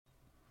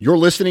You're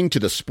listening to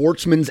the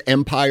Sportsman's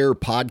Empire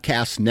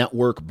Podcast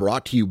Network,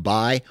 brought to you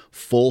by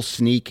Full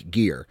Sneak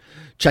Gear.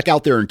 Check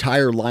out their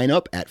entire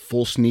lineup at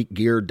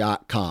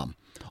fullsneakgear.com.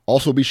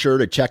 Also be sure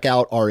to check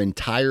out our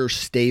entire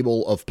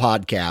stable of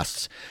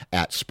podcasts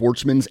at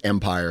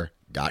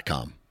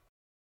sportsmansempire.com.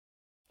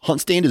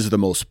 HuntStand is the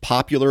most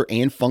popular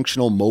and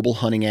functional mobile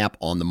hunting app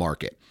on the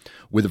market.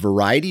 With a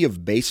variety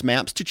of base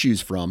maps to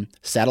choose from,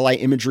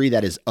 satellite imagery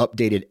that is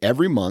updated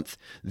every month,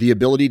 the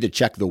ability to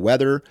check the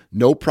weather,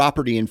 know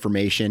property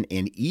information,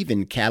 and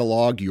even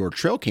catalog your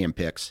trail cam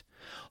pics,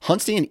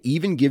 HuntStand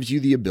even gives you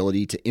the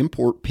ability to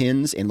import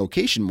pins and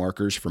location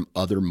markers from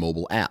other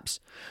mobile apps.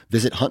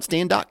 Visit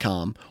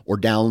huntstand.com or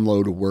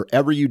download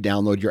wherever you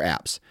download your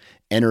apps.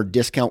 Enter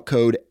discount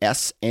code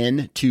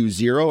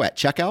SN20 at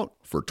checkout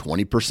for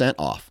 20%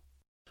 off.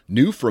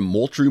 New from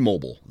Moultrie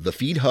Mobile, the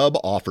Feed Hub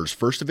offers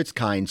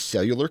first-of-its-kind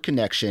cellular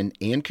connection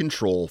and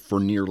control for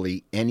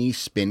nearly any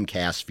spin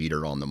cast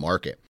feeder on the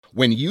market.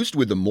 When used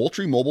with the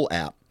Moultrie Mobile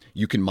app,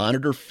 you can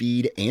monitor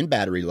feed and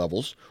battery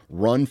levels,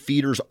 run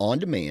feeders on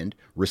demand,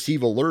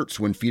 receive alerts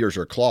when feeders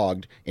are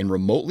clogged, and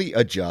remotely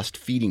adjust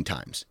feeding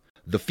times.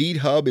 The Feed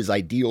Hub is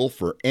ideal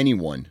for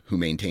anyone who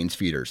maintains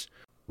feeders.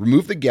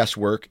 Remove the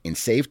guesswork and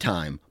save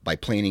time by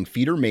planning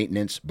feeder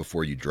maintenance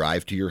before you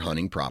drive to your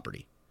hunting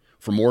property.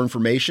 For more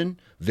information,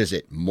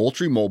 visit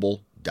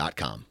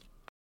moultriemobile.com.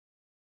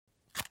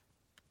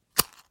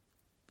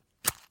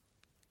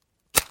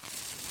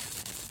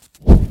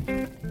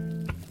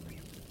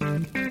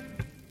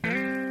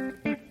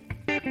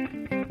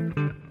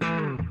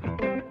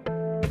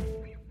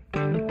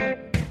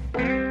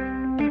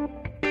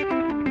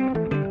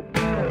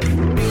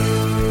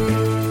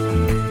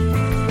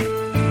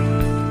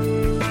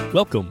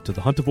 Welcome to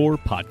the Huntivore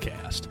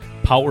Podcast,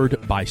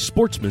 powered by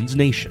Sportsman's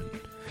Nation,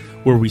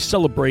 where we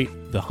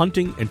celebrate the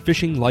hunting and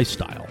fishing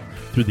lifestyle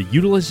through the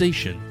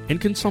utilization and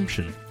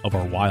consumption of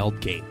our wild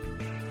game.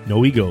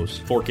 No egos.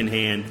 Fork in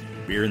hand,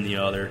 beer in the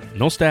other.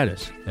 No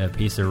status. A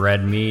piece of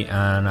red meat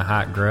on a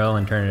hot grill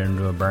and turn it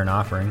into a burnt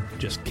offering.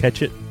 Just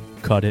catch it,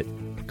 cut it,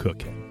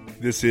 cook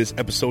it. This is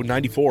episode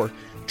 94,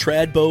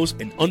 Trad Bows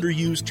and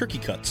Underused Turkey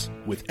Cuts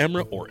with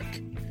Emrah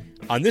Orrick.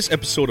 On this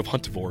episode of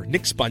Huntivore,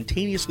 Nick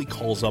spontaneously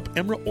calls up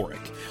Emrah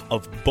Orrick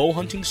of Bow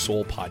Hunting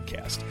Soul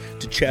podcast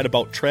to chat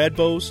about trad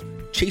bows,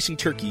 chasing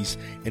turkeys,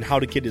 and how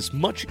to get as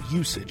much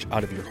usage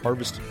out of your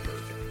harvested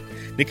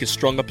bird. Nick has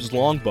strung up his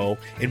longbow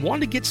and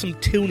wanted to get some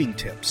tuning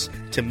tips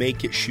to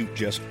make it shoot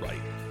just right.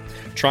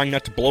 Trying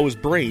not to blow his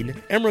brain,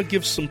 Emrah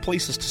gives some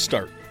places to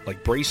start,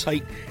 like brace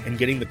height and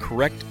getting the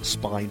correct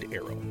spined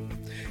arrow.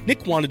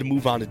 Nick wanted to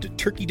move on into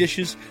turkey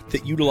dishes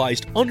that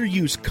utilized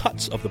underused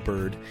cuts of the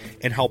bird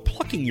and how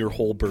plucking your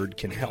whole bird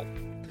can help.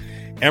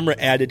 Emrah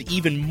added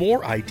even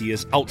more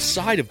ideas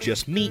outside of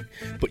just meat,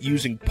 but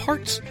using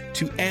parts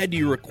to add to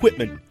your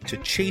equipment to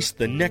chase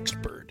the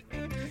next bird.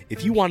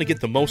 If you want to get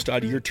the most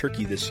out of your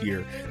turkey this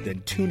year,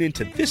 then tune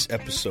into this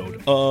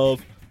episode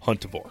of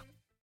Huntivore.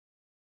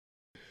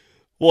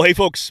 Well, hey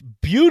folks,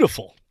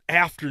 beautiful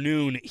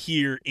afternoon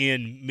here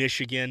in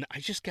Michigan. I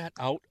just got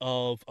out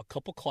of a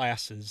couple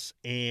classes,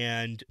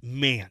 and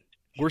man,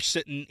 we're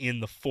sitting in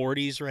the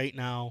 40s right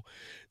now.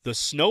 The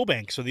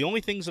snowbanks are the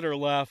only things that are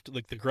left.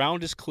 Like, the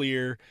ground is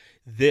clear.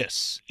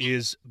 This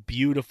is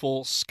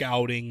beautiful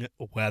scouting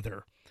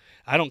weather.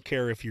 I don't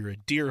care if you're a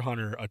deer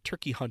hunter, a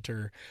turkey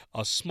hunter,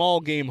 a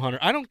small game hunter.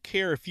 I don't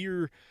care if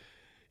you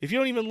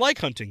don't even like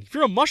hunting. If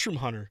you're a mushroom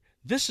hunter,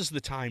 this is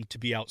the time to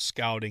be out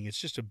scouting.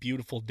 It's just a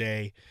beautiful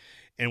day,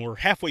 and we're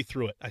halfway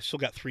through it. I still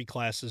got 3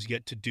 classes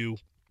yet to do,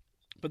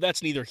 but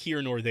that's neither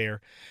here nor there.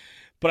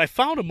 But I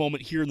found a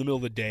moment here in the middle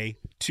of the day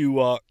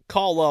to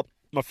call up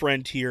my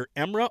friend here,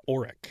 Emrah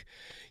Orrick.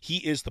 He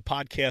is the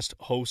podcast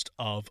host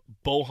of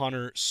Bow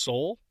Hunting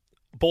Soul,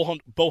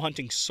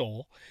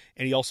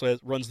 and he also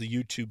runs the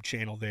YouTube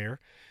channel there.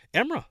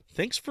 Emrah,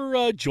 thanks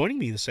for joining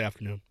me this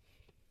afternoon.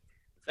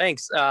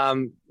 Thanks.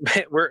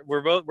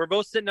 We're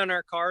both sitting on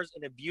our cars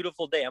in a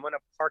beautiful day. I'm in a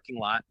parking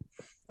lot,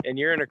 and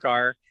you're in a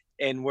car,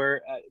 and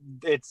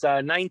it's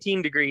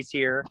 19 degrees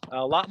here.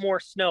 A lot more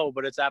snow,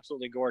 but it's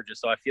absolutely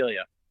gorgeous. So I feel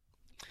you.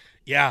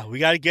 Yeah, we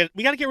got to get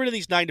rid of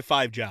these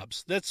 9-to-5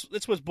 jobs. That's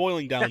what's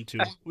boiling down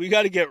to. We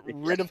got to get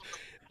rid of.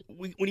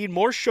 We need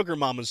more sugar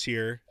mamas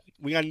here.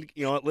 We got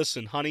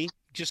listen, honey,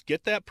 just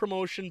get that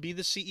promotion, be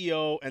the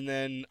CEO, and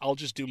then I'll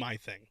just do my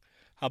thing.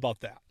 How about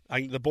that?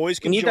 The boys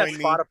can join me. We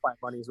need that Spotify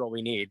money is what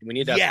we need. We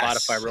need that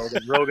Spotify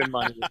Rogan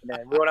money.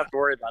 Man, we don't have to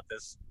worry about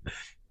this.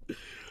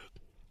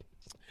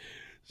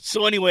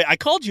 So anyway, I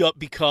called you up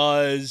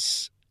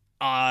because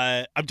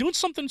I'm doing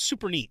something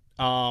super neat.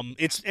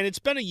 It's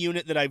been a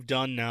unit that I've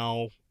done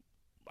now.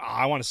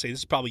 I want to say this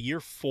is probably year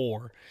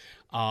 4.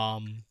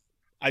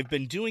 I've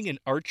been doing an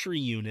archery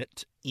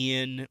unit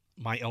in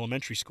my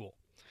elementary school.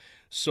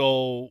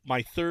 So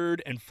my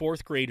 3rd and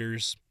 4th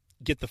graders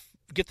get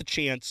the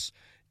chance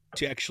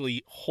to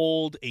actually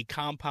hold a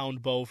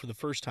compound bow for the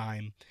first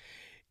time,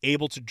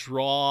 able to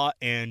draw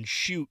and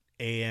shoot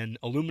an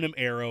aluminum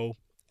arrow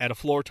at a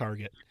floor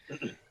target.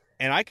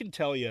 And I can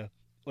tell you,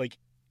 like,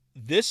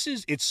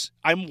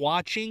 I'm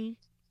watching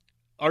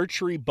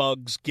archery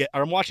bugs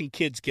I'm watching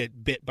kids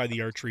get bit by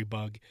the archery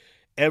bug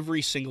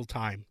every single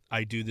time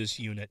I do this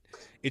unit.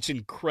 It's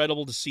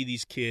incredible to see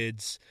these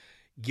kids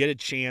get a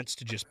chance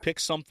to just pick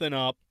something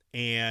up.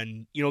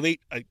 And, they,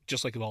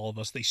 just like all of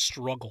us, they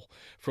struggle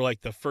for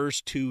like the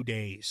first 2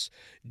 days,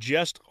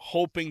 just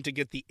hoping to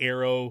get the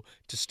arrow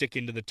to stick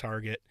into the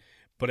target.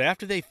 But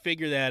after they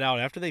figure that out,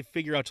 after they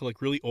figure out to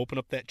like really open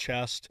up that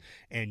chest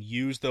and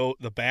use the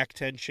back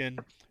tension,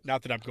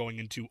 not that I'm going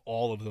into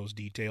all of those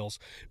details,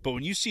 but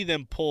when you see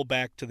them pull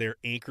back to their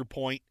anchor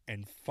point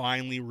and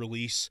finally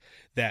release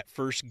that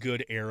first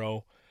good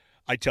arrow,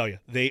 I tell you,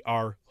 they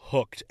are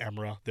hooked,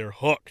 Emra. They're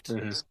hooked.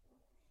 Mm-hmm.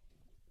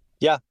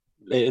 Yeah,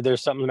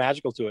 there's something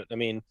magical to it. I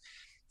mean,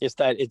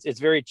 it's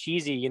very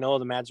cheesy,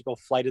 the magical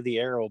flight of the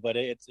arrow, but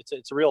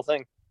it's a real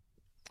thing.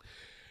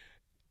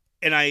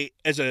 And I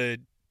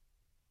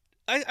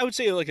would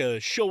say like a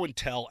show and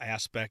tell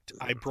aspect,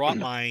 I brought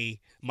my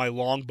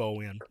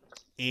longbow in,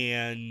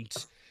 and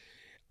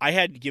I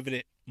hadn't given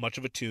it much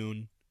of a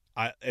tune.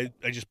 I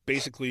just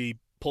basically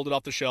pulled it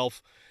off the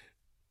shelf,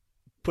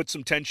 put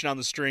some tension on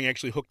the string,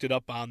 actually hooked it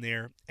up on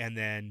there, and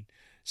then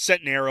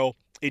set an arrow.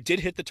 It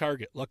did hit the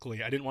target.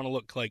 Luckily, I didn't want to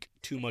look like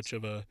too much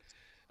of a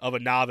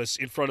novice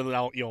in front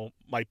of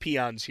my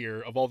peons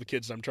here of all the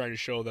kids I'm trying to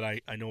show that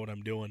I know what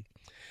I'm doing.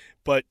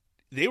 But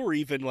they were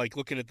even like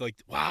looking at like,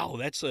 wow,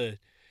 that's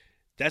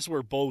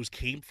where bows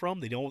came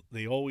from.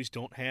 They always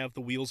don't have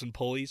the wheels and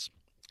pulleys.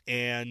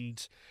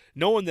 And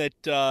knowing that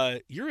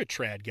you're a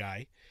trad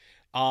guy,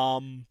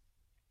 how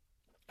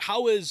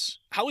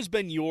has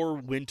been your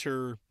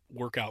winter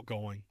workout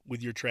going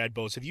with your trad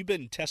bows? Have you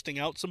been testing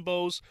out some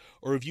bows,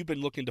 or have you been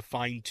looking to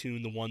fine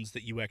tune the ones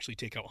that you actually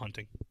take out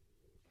hunting?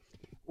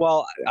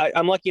 Well,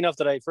 I'm lucky enough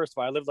that I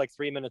live like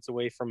 3 minutes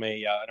away from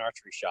an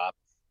archery shop,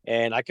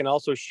 and I can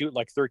also shoot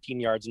like 13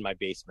 yards in my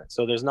basement.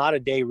 So there's not a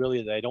day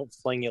really that I don't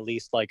fling at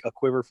least like a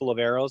quiver full of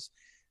arrows.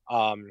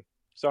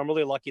 So I'm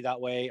really lucky that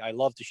way. I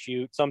love to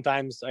shoot.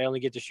 Sometimes I only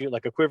get to shoot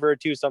like a quiver or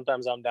two.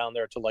 Sometimes I'm down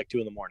there till like 2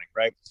 a.m,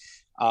 right?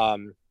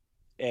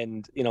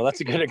 And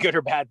that's a good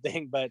or bad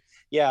thing, but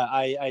yeah,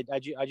 I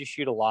just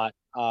shoot a lot.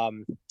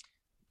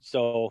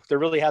 So there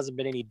really hasn't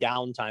been any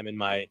downtime in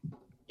my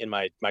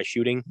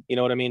shooting, you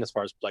know what I mean, as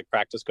far as like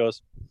practice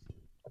goes.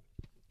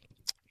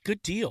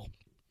 Good deal.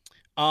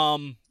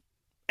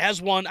 As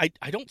one,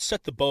 I don't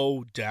set the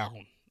bow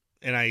down,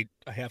 and I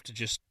have to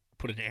just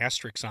put an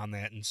asterisk on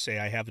that and say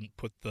I haven't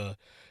put the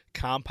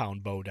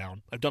compound bow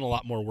down. I've done a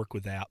lot more work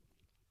with that.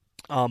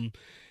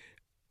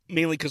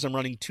 Mainly because I'm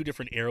running 2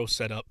 different arrow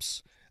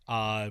setups.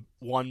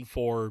 One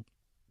for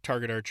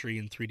target archery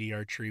and 3D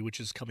archery, which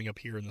is coming up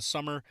here in the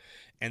summer.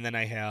 And then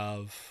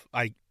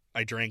I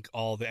drank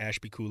all the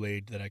Ashby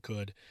Kool-Aid that I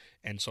could.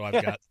 And so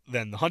I've got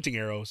then the hunting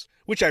arrows,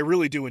 which I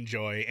really do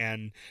enjoy.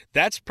 And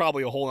that's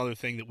probably a whole other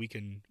thing that we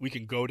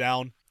can go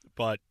down,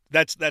 but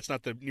that's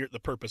not the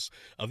purpose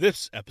of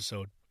this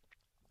episode.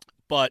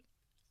 But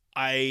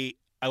I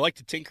like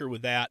to tinker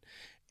with that.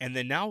 And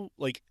then now,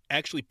 like,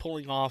 actually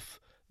pulling off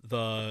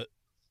the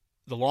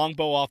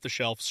longbow off the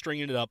shelf,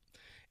 stringing it up,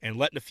 and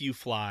letting a few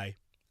fly,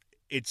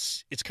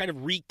 it's kind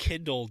of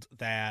rekindled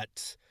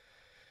that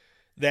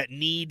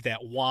need,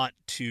 that want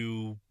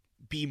to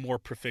be more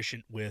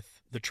proficient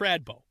with the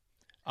trad bow.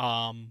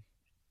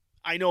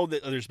 I know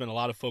that there's been a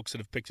lot of folks that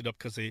have picked it up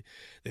because they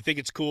think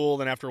it's cool.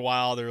 Then after a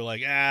while, they're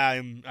like,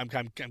 I'm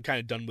kind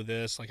of done with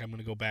this. Like, I'm going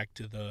to go back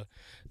to the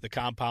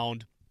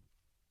compound.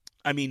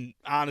 I mean,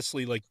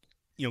 honestly, like,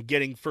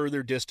 getting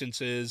further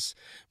distances,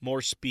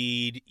 more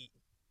speed,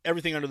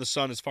 everything under the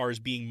sun as far as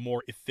being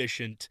more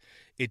efficient,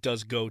 it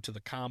does go to the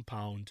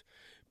compound.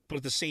 But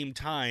at the same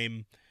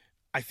time,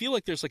 I feel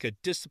like there's like a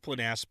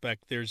discipline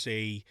aspect. There's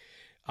a,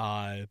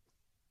 what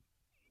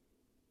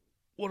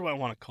do I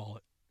want to call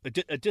it?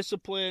 A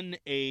discipline,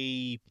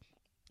 I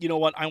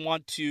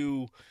want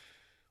to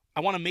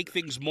make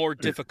things more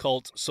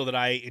difficult so that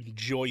I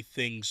enjoy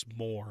things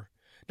more.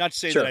 Not to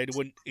say that I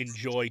wouldn't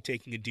enjoy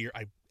taking a deer.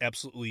 I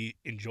absolutely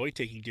enjoy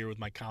taking deer with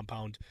my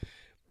compound.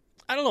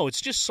 I don't know.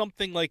 It's just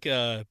something like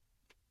I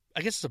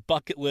guess it's a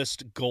bucket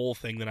list goal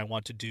thing that I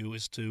want to do,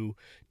 is to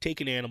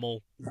take an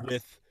animal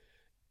with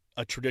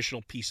a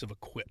traditional piece of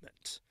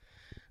equipment.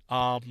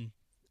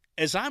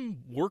 As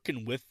I'm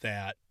working with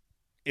that,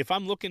 if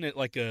I'm looking at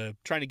like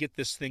trying to get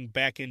this thing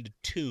back into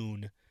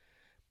tune,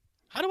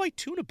 how do I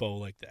tune a bow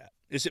like that?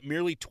 Is it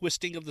merely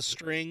twisting of the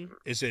string?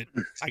 Is it,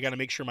 I got to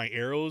make sure my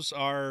arrows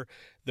are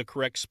the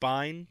correct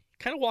spine?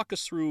 Kind of walk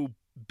us through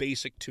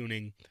basic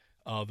tuning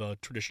of a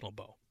traditional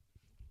bow.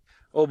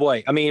 Oh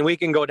boy. I mean, we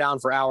can go down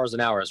for hours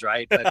and hours,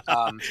 right? But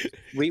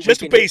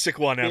just a basic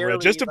one, Emra.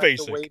 Just a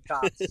basic. The weight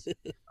tops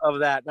of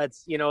that.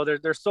 That's,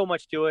 there's so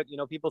much to it.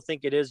 People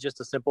think it is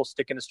just a simple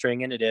stick and a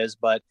string, and it is.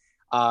 But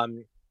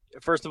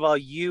first of all,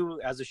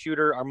 you as a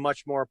shooter are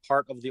much more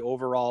part of the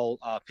overall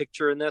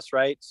picture in this,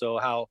 right? So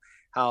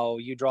how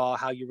you draw,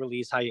 how you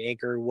release, how you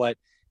anchor,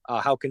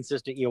 how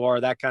consistent you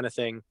are, that kind of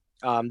thing.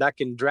 That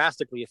can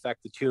drastically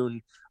affect the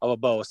tune of a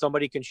bow.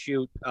 Somebody can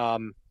shoot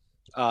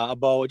a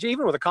bow,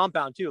 even with a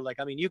compound too.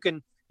 Like, I mean, you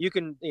can you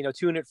can,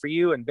 tune it for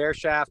you and bare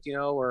shaft,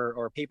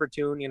 or paper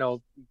tune,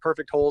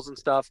 perfect holes and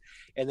stuff.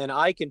 And then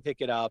I can pick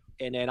it up,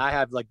 and then I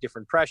have like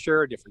different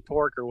pressure, different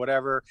torque or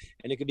whatever.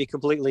 And it could be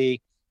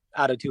completely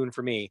out of tune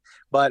for me.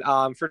 But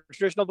for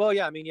traditional bow,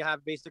 yeah, I mean, you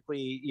have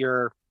basically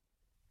your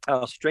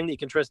string that you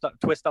can twist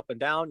up and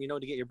down, to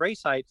get your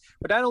brace height.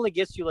 But that only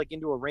gets you like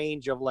into a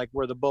range of like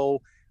where the bow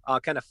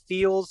kind of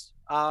feels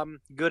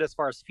good as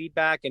far as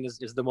feedback, and is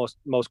the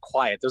most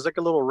quiet. There's like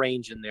a little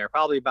range in there,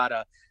 probably about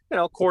a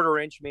quarter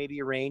inch, maybe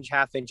a range,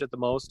 half inch at the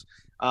most.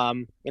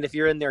 And if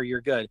you're in there,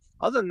 you're good.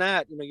 Other than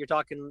that, you're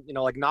talking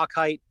like knock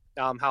height,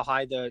 how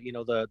high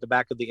the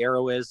back of the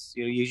arrow is.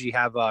 You usually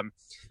have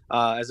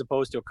as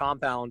opposed to a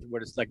compound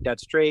where it's like dead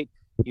straight,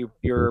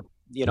 you're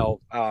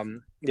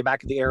the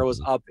back of the arrow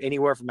is up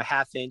anywhere from a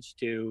half inch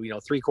to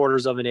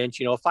 3/4 of an inch.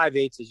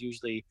 5/8 is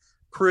usually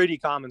pretty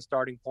common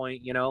starting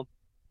point.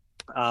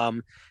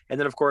 And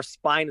then of course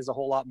spine is a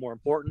whole lot more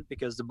important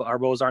because our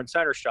bows aren't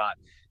center shot.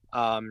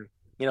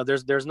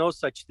 There's no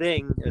such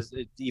thing as,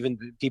 even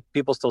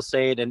people still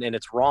say it, and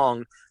it's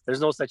wrong.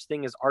 There's no such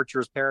thing as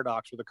archer's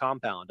paradox with a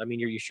compound. I mean,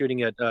 you're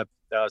shooting at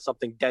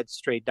something dead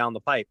straight down the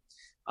pipe.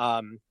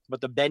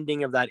 But the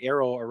bending of that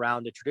arrow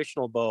around a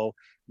traditional bow,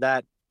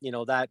 that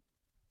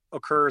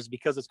occurs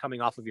because it's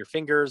coming off of your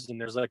fingers, and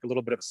there's like a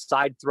little bit of a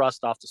side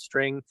thrust off the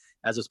string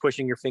as it's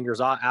pushing your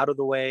fingers out of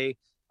the way.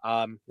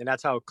 And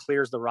that's how it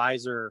clears the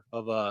riser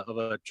of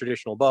a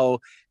traditional bow.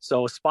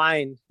 So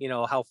spine,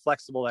 how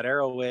flexible that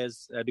arrow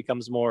is,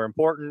 becomes more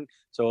important.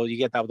 So you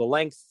get that with the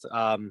length,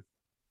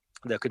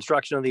 the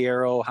construction of the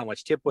arrow, how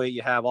much tip weight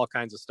you have, all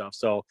kinds of stuff.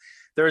 So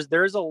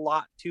there's a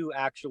lot to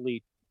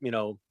actually,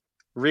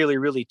 really,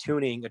 really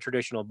tuning a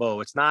traditional bow.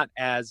 It's not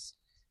as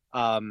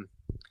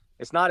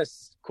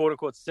quote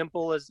unquote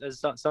simple as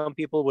some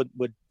people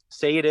would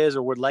say it is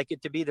or would like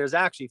it to be. There's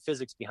actually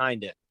physics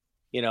behind it,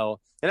 and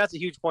that's a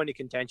huge point of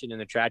contention in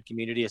the trad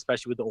community,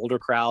 especially with the older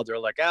crowd. They're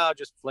like,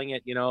 just fling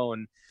it,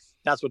 and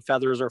that's what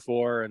feathers are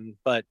for.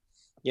 But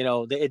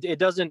it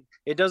doesn't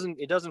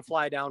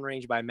fly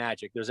downrange by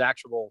magic. There's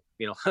actual,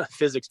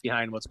 physics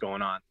behind what's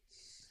going on.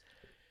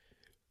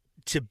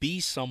 To be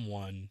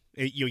someone,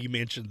 you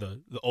mentioned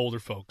the older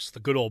folks, the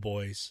good old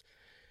boys.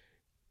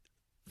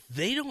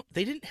 They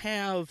didn't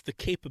have the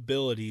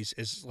capabilities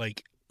as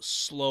like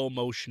slow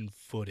motion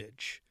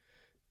footage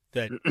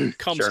that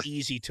comes Sure.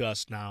 easy to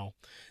us now.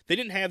 They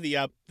didn't have the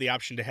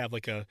option to have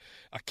like a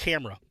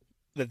camera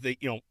that they,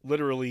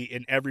 literally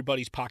in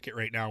everybody's pocket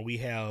right now. We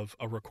have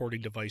a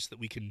recording device that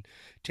we can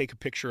take a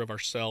picture of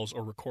ourselves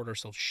or record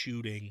ourselves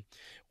shooting,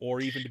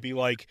 or even to be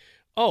like,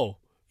 oh,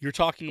 you're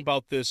talking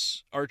about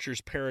this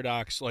Archer's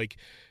Paradox, like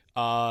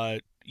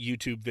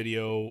YouTube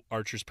video,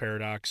 Archer's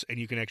Paradox, and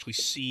you can actually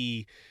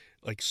see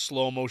like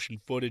slow motion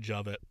footage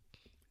of it.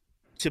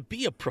 To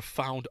be a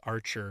profound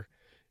archer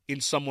in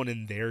someone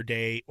in their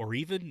day or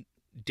even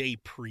day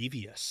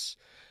previous,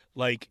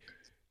 like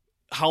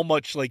how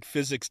much like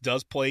physics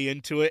does play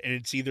into it, and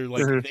it's either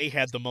like they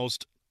had the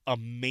most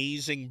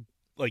amazing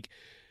like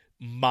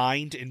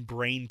mind and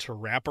brain to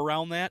wrap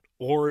around that,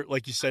 or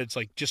like you said, it's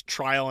like just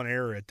trial and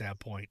error at that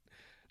point.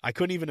 I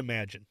couldn't even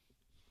imagine.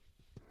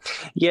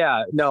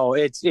 Yeah, no,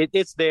 it's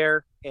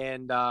there.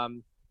 And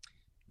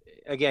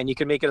again, you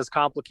can make it as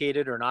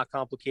complicated or not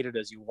complicated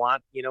as you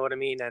want. You know what I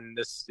mean? And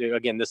this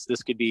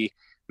could be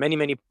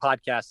many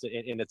podcasts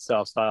in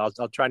itself. So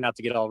I'll try not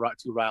to get all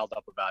too riled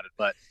up about it.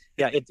 But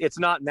yeah, it's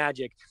not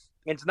magic.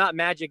 It's not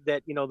magic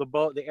that,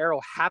 the arrow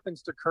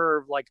happens to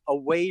curve like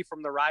away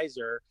from the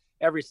riser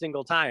every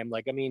single time.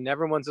 Like, I mean,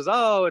 everyone says,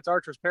 oh, it's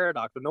Archer's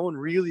Paradox, but no one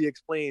really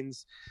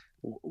explains,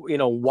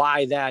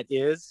 why that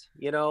is,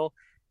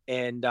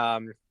 and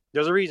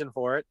there's a reason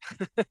for it.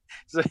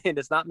 So, and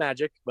it's not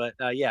magic, but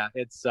yeah,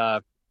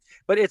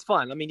 but it's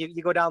fun. I mean,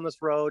 you go down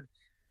this road,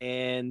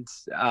 and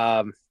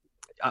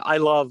I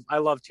love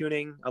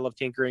tuning. I love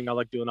tinkering. I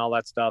like doing all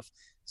that stuff.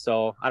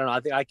 So I don't know.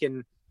 I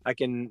think I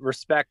can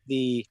respect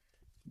the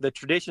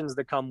traditions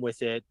that come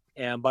with it,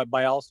 and but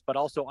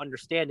also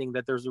understanding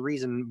that there's a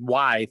reason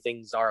why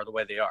things are the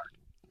way they are.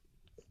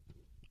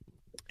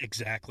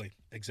 Exactly.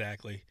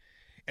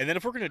 And then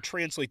if we're going to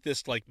translate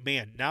this, like,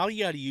 man, now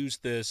you got to use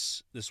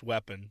this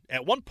weapon.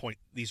 At one point,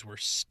 these were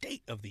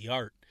state of the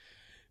art,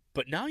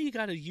 but now you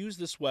got to use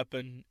this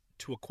weapon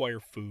to acquire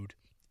food,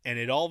 and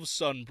it all of a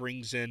sudden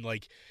brings in,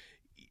 like,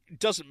 it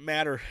doesn't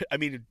matter. I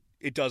mean,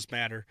 it does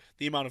matter,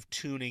 the amount of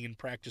tuning and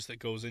practice that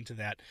goes into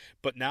that.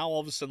 But now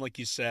all of a sudden, like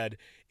you said,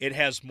 it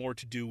has more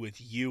to do with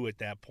you at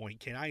that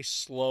point. Can I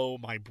slow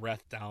my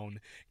breath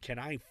down? Can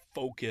I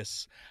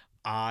focus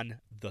on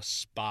the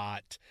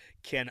spot?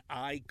 Can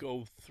I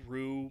go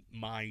through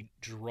my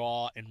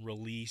draw and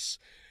release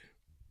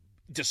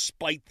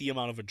despite the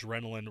amount of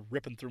adrenaline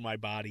ripping through my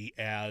body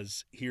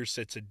as here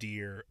sits a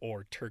deer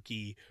or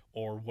turkey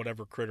or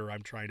whatever critter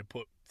I'm trying to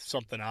put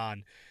something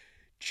on?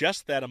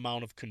 Just that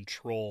amount of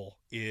control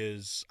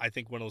is, I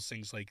think, one of those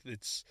things, like,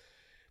 it's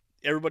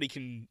everybody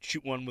can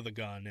shoot one with a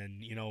gun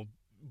and,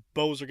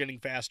 bows are getting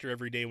faster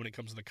every day when it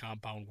comes to the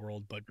compound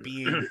world, but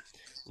being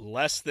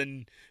less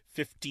than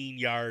 15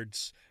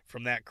 yards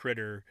from that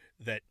critter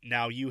that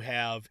now you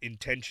have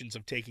intentions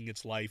of taking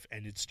its life,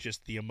 and it's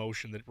just the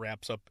emotion that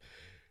wraps up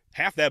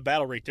half that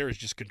battle right there is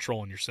just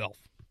controlling yourself.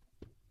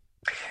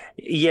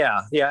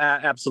 Yeah,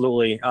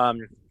 absolutely.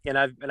 And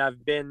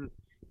I've been,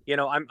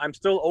 I'm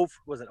still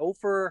was it 0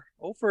 for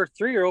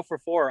 3 or 0 for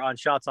 4 on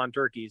shots on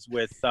turkeys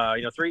with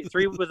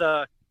three with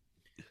a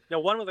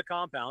one with a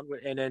compound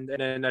and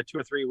then 2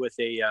 or 3 with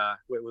a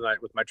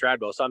with my trad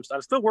bow. So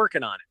I'm still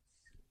working on it,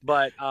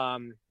 but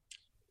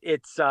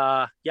it's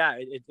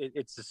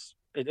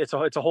it's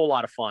a whole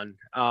lot of fun.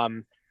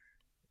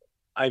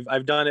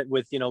 I've done it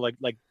with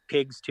like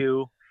pigs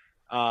too.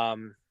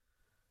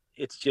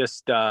 It's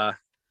just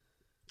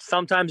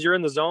sometimes you're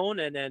in the zone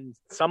and then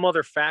some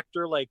other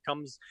factor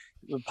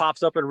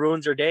pops up and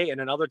ruins your day, and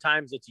then other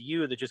times it's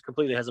you that just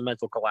completely has a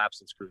mental collapse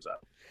and screws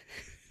up,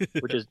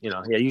 which is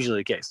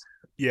usually the case.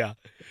 Yeah,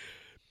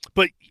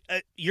 but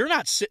you're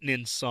not sitting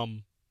in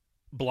some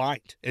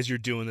blind as you're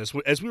doing this.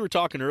 As we were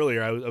talking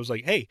earlier, I was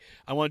like, hey,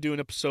 I want to do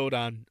an episode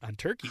on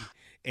turkey,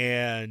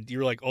 and you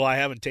were like, oh, I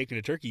haven't taken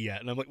a turkey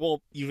yet, and I'm like,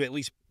 well, you've at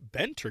least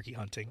been turkey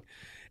hunting.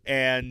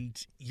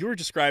 And you were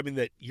describing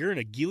that you're in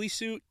a ghillie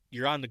suit,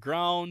 you're on the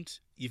ground,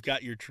 you've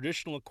got your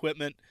traditional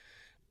equipment,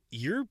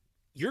 you're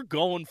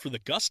going for the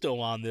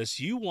gusto on this.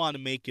 You want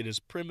to make it as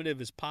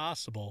primitive as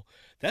possible.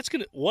 That's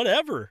gonna,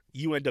 whatever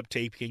you end up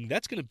taking,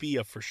 that's gonna be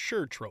a for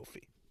sure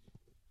trophy.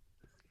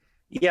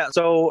 Yeah,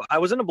 so I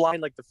was in a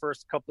blind like the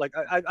first couple.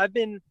 I've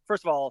been,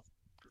 first of all,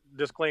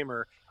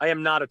 disclaimer, I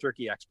am not a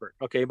turkey expert,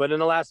 okay? But in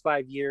the last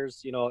 5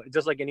 years,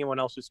 just like anyone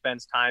else who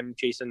spends time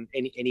chasing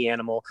any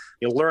animal,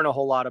 you'll learn a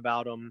whole lot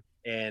about them.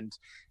 And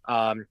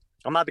I'm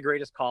not the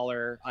greatest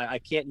caller. I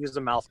can't use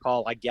a mouth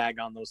call. I gag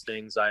on those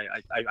things.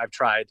 I've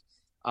tried.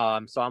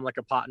 So I'm like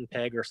a pot and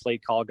peg or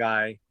slate call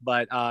guy.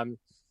 But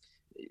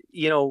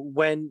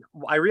when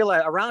I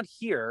realized around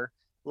here,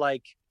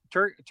 like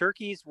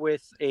turkeys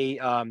with a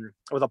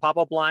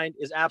pop-up blind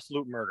is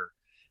absolute murder.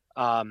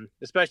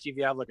 Especially if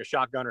you have like a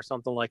shotgun or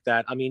something like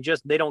that. I mean,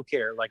 just, they don't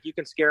care. Like, you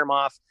can scare them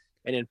off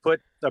and then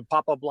put the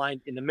pop-up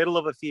blind in the middle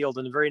of a field,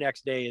 and the very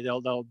next day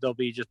they'll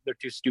be just, they're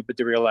too stupid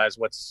to realize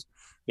what's,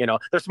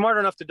 they're smart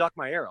enough to duck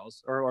my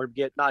arrows or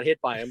get not hit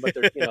by them, but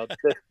they're,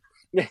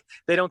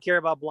 they don't care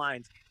about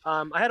blinds.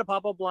 I had a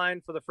pop-up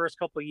blind for the first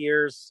couple of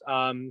years.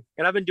 And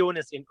I've been doing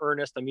this in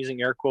earnest. I'm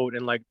using air quote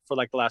for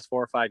the last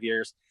 4 or 5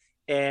 years.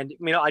 And,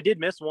 I did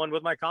miss one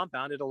with my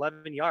compound at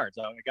 11 yards.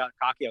 I got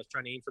cocky. I was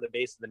trying to aim for the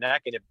base of the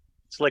neck, and it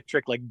slick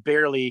trick, like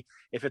barely,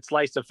 if it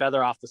sliced a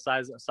feather off the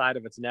side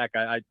of its neck,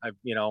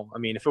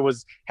 if it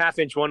was half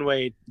inch one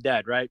way,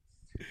 dead. Right.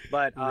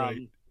 But,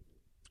 right.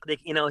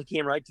 he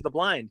came right to the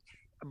blind,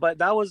 but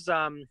that was,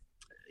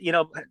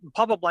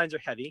 pop-up blinds are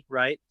heavy.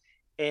 Right.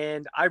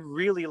 And I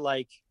really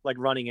like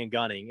running and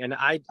gunning, and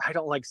I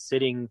don't like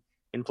sitting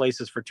in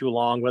places for too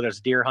long, whether it's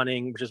deer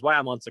hunting, which is why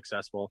I'm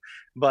unsuccessful.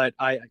 But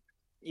I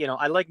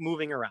like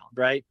moving around,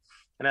 right?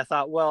 And I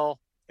thought, well,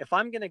 if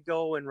I'm going to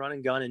go and run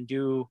and gun and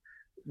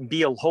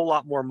be a whole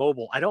lot more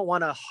mobile, I don't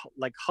want to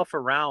huff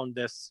around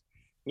this,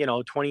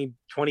 20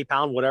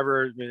 pound,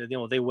 whatever,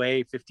 they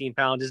weigh 15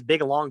 pounds, this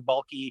big, long,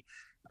 bulky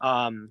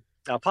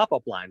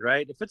pop-up blind,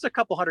 right? If it's a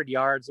couple 100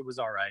 yards, it was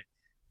all right.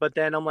 But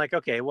then I'm like,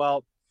 okay,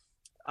 well,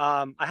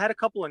 I had a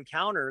couple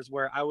encounters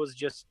where I was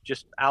just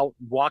out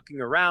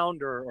walking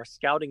around or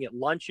scouting at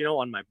lunch,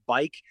 on my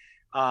bike.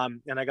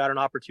 And I got an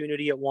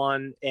opportunity at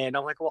one, and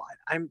I'm like, well,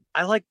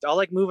 I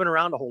like moving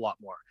around a whole lot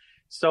more.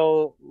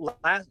 So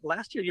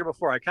last year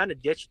before, I kind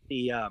of ditched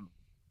the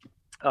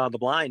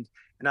blind,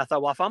 and I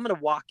thought, well, if I'm going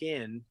to walk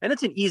in, and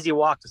it's an easy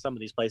walk to some of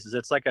these places,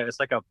 it's like a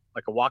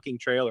walking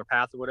trail or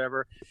path or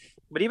whatever.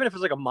 But even if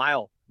it's like a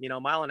mile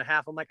and a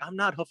half, I'm like, I'm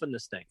not hoofing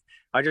this thing.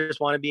 I just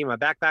want to be in my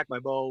backpack, my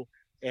bow,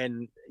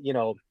 and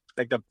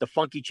like the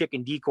funky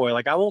chicken decoy.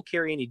 Like, I won't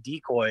carry any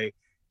decoy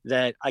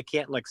that I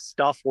can't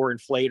stuff or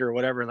inflate or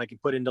whatever, and I can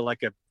put into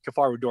like a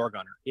Kifaru door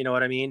gunner. You know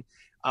what I mean?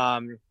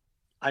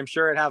 I'm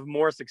sure I'd have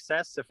more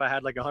success if I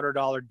had like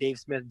 $100 Dave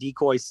Smith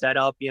decoy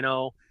setup,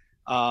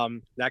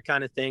 that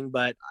kind of thing.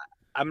 But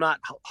I'm not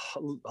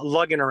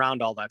lugging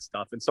around all that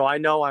stuff. And so I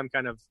know I'm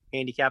kind of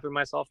handicapping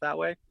myself that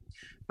way.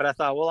 But I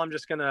thought, well, I'm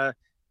just going to,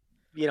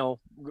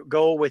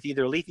 go with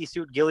either leafy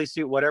suit, ghillie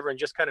suit, whatever, and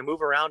just kind of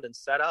move around and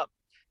set up.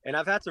 And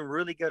I've had some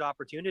really good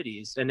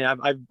opportunities. And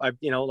I've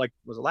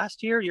was it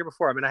last year, year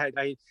before? I mean,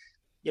 I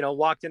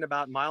walked in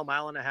about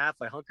mile and a half.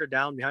 I hunkered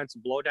down behind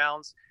some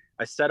blowdowns.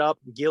 I set up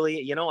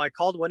ghillie, I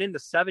called one into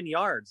 7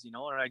 yards, and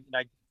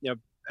I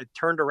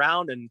turned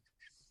around and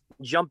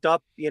jumped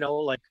up,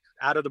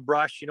 out of the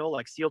brush,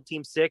 like SEAL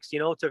Team 6,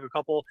 took a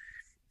couple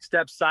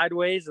steps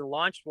sideways and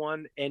launched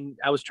one. And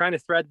I was trying to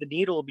thread the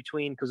needle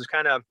between, because it's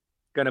kind of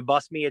going to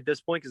bust me at this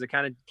point, because it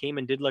kind of came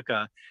and did like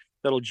a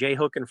little J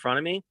hook in front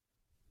of me.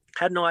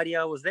 Had no idea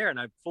I was there, and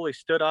I fully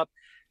stood up,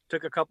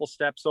 took a couple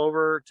steps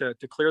over to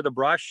clear the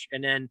brush,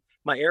 and then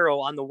my arrow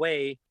on the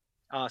way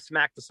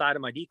smacked the side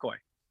of my decoy.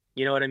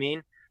 You know what I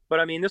mean? But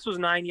I mean, this was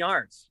 9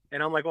 yards,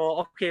 and I'm like,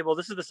 well, okay, well,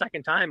 this is the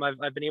second time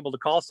I've been able to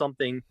call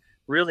something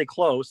really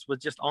close with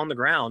just on the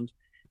ground,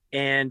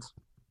 and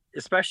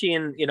especially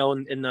in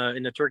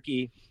the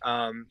turkey,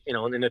 in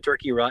the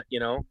turkey rut,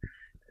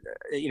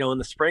 in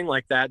the spring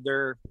like that,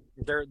 they're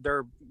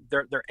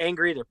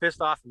angry, they're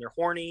pissed off, and they're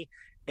horny,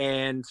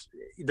 and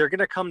they're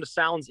gonna come to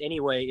sounds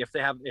anyway if they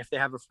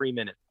have a free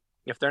minute.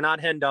 If they're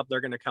not henned up, they're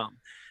gonna come.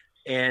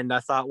 And I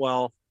thought,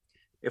 well,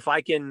 if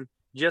I can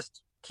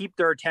just keep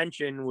their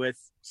attention with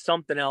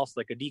something else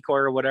like a decoy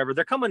or whatever,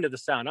 they're coming to the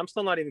sound. I'm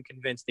still not even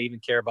convinced they even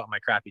care about my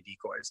crappy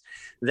decoys.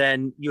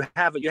 Then you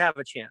have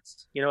a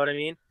chance. You know what I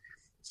mean?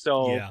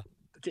 So,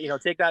 yeah.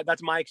 Take that.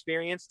 That's my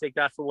experience. Take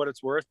that for what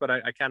it's worth. But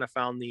I kind of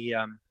found the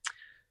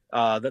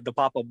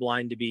pop-up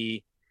blind to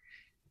be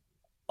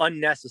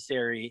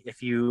unnecessary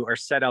if you are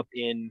set up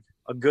in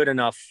a good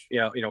enough,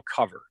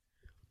 cover.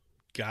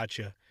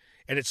 Gotcha.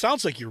 And it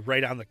sounds like you're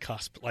right on the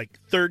cusp, like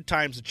third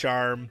time's a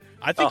charm.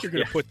 I think you're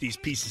going to put these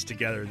pieces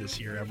together this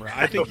year, Emra.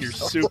 I think you're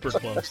super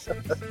close.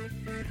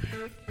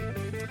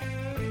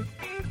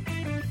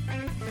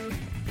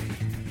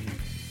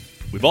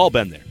 We've all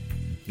been there.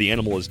 The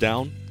animal is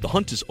down, the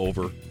hunt is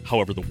over,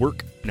 however the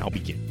work now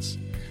begins.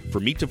 For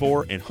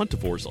meativore and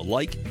huntivores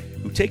alike,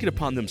 who take it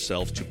upon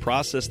themselves to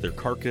process their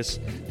carcass,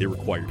 they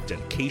require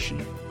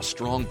dedication, a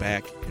strong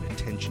back, and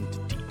attention to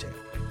detail.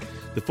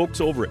 The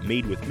folks over at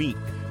Made with Meat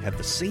have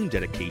the same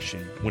dedication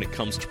when it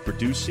comes to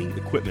producing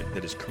equipment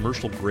that is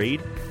commercial grade,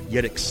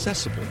 yet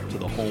accessible to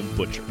the home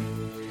butcher.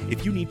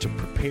 If you need to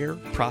prepare,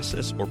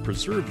 process, or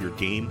preserve your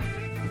game,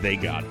 they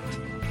got it.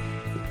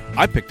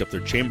 I picked up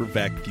their chamber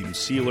vacuum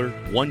sealer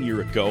 1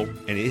 year ago,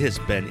 and it has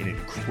been an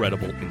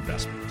incredible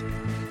investment.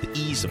 The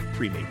ease of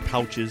pre-made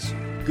pouches,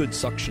 good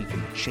suction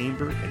from the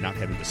chamber and not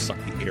having to suck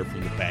the air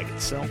from the bag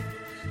itself,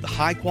 the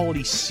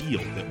high-quality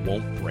seal that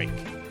won't break.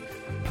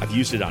 I've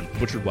used it on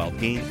butchered wild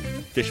game,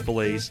 fish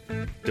fillets,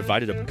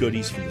 divided up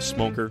goodies from the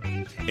smoker,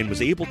 and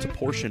was able to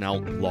portion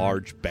out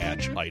large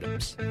batch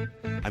items.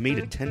 I made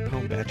a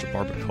 10-pound batch of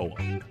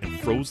barbacoa and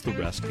froze the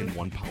rest in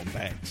 1-pound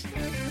bags.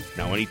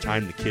 Now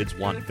anytime the kids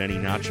want Veni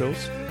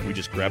nachos, we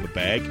just grab a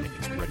bag and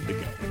it's ready to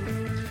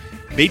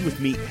go. Made with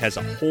Meat has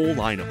a whole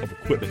lineup of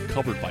equipment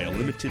covered by a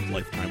limited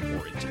lifetime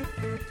warranty.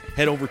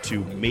 Head over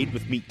to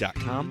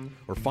madewithmeat.com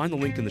or find the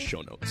link in the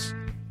show notes.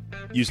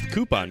 Use the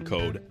coupon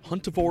code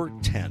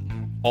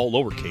HUNTIVORE10, all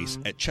lowercase,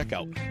 at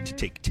checkout to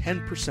take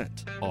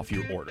 10% off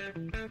your order.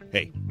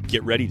 Hey,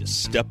 get ready to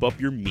step up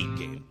your meat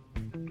game.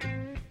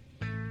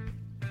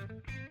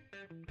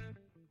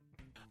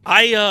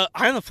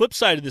 On the flip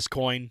side of this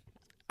coin,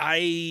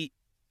 I'm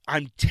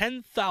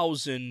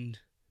 10,000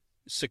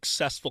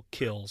 successful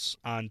kills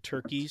on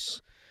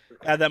turkeys.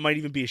 That might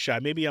even be a shy.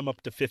 Maybe I'm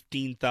up to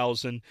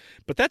 15,000,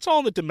 but that's all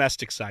on the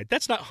domestic side.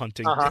 That's not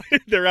hunting.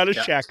 They're on a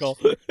shackle.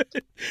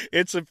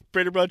 It's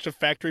pretty much a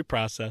factory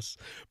process.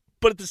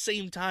 But at the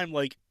same time,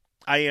 like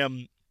I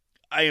am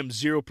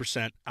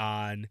 0%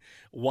 on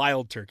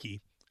wild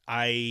turkey.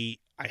 I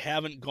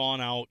haven't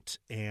gone out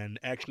and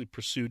actually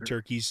pursued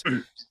turkeys.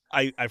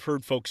 I've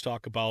heard folks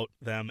talk about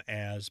them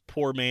as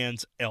poor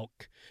man's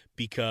elk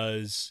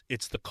because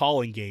it's the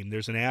calling game.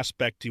 There's an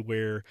aspect to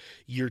where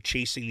you're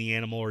chasing the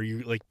animal, or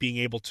you're like being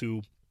able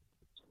to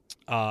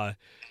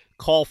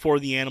call for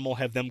the animal,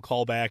 have them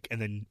call back,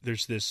 and then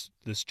there's this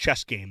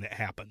chess game that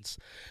happens.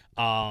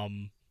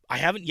 I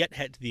haven't yet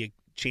had the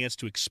chance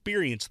to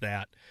experience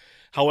that.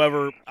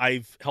 However,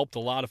 I've helped a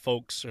lot of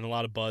folks and a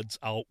lot of buds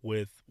out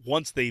with,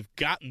 once they've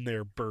gotten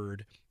their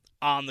bird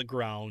on the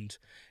ground,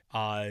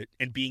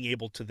 and being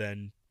able to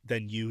then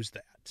use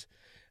that.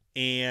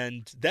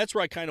 And that's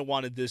where I kind of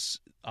wanted this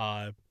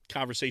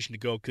conversation to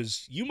go,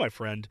 because you, my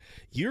friend,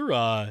 you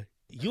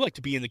like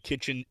to be in the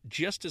kitchen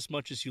just as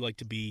much as you like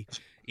to be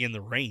in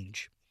the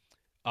range.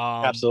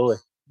 Absolutely.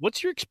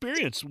 What's your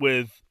experience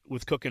with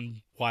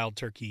cooking wild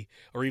turkey,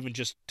 or even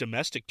just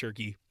domestic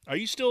turkey? Are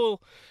you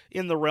still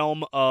in the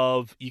realm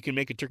of you can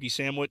make a turkey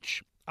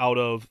sandwich out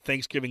of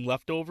Thanksgiving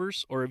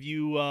leftovers, or have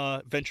you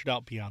ventured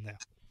out beyond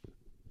that?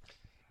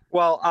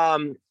 Well,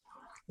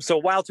 so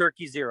wild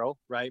turkey 0,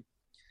 right?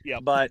 Yeah.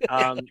 But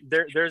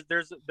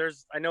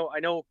there's I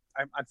know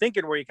I'm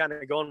thinking where you're kind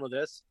of going with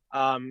this.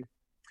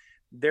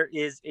 There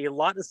is a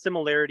lot of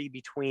similarity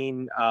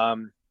between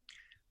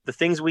the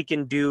things we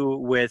can do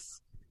with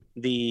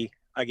the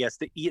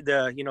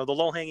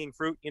low hanging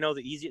fruit,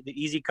 the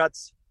easy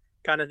cuts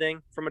kind of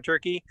thing from a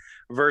turkey,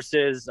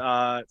 versus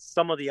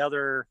some of the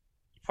other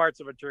parts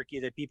of a turkey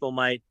that people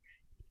might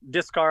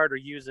discard or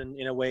use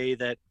in a way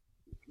that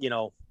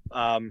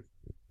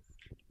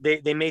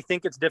they may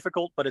think it's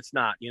difficult, but it's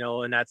not,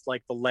 and that's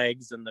like the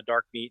legs and the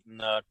dark meat and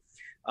the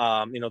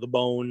the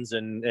bones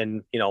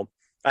and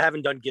I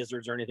haven't done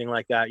gizzards or anything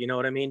like that, you know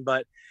what I mean?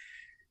 But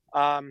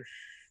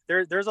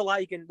there's a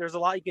lot you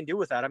can do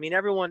with that. I mean,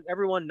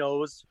 everyone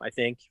knows, I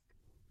think,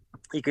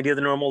 you can do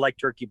the normal like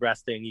turkey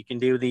breast thing. You can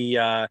do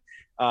the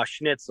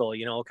schnitzel,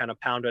 kind of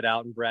pound it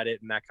out and bread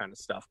it and that kind of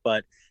stuff.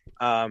 But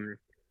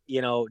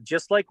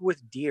just like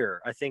with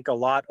deer, I think a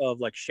lot of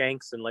like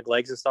shanks and like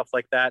legs and stuff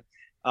like that,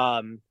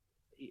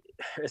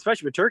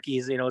 especially with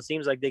turkeys, it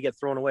seems like they get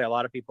thrown away. A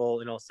lot of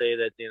people, say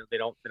that they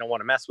don't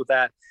want to mess with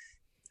that.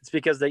 It's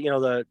because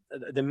the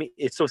meat,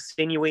 it's so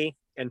sinewy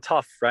and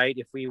tough, right?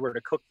 If we were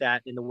to cook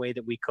that in the way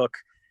that we cook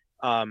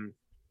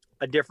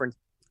a different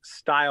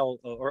style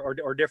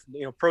or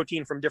different,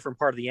 protein from different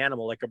part of the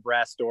animal, like a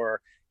breast or,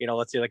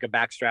 let's say like a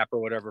backstrap or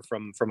whatever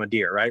from a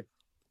deer, right?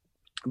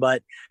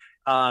 But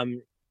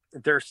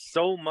there's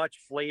so much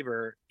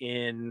flavor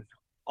in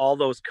all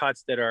those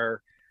cuts that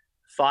are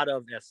thought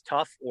of as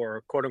tough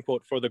or quote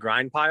unquote for the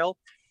grind pile.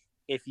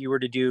 If you were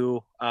to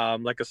do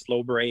like a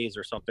slow braise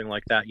or something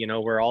like that,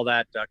 where all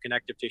that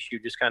connective tissue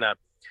just kind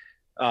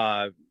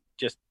of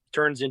just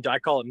turns into, I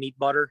call it meat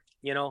butter.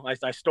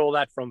 I stole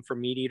that from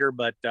Meat Eater,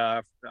 but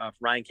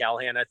Ryan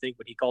Callahan, I think,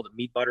 but he called it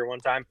meat butter one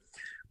time.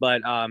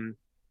 But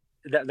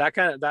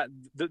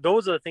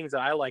those are the things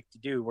that I like to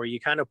do, where you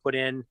kind of put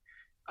in,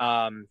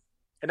 and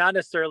not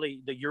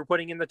necessarily that you're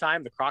putting in the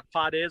time, the crock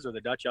pot is, or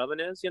the Dutch oven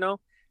is,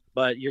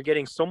 but you're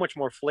getting so much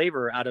more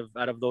flavor out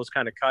of those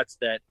kind of cuts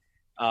that,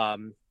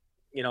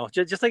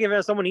 just like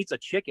if someone eats a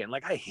chicken,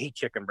 like I hate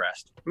chicken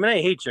breast. I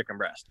hate chicken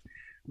breast,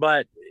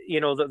 but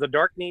the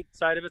dark meat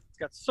side of it's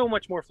got so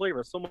much more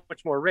flavor, so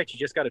much more rich. You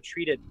just got to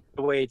treat it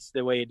the way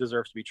it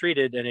deserves to be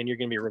treated, and then you're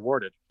going to be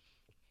rewarded.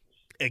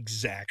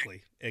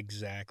 Exactly.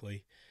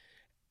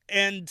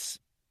 And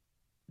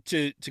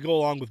to go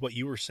along with what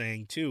you were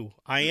saying too,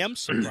 I am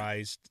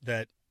surprised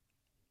that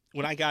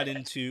when I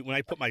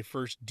put my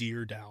first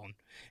deer down,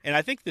 and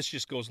I think this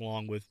just goes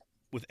along with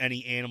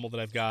any animal that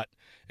I've got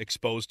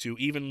exposed to,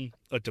 even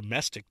a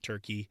domestic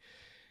turkey,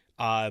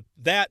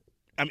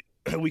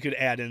 we could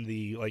add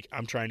in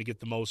I'm trying to get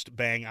the most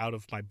bang out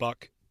of my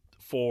buck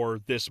for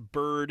this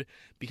bird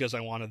because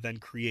I want to then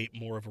create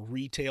more of a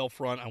retail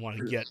front. I want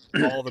to get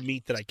all the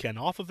meat that I can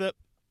off of it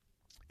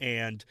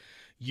and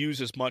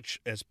use as much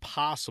as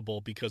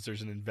possible because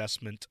there's an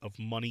investment of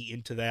money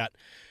into that.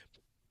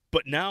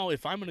 But now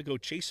if I'm going to go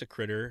chase a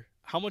critter,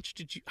 how much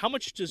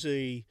does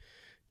a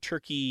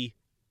turkey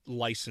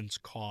license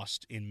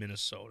cost in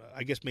Minnesota?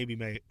 I guess maybe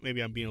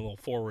I'm being a little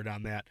forward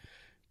on that,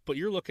 but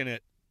you're looking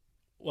at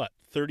what,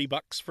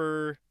 $30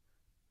 for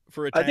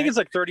a tag? I think it's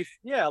like 30,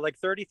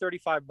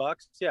 $35.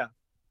 Yeah.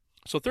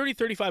 So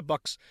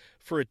 $35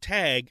 for a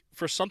tag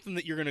for something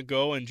that you're going to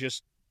go and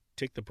just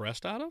take the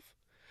breast out of.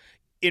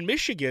 In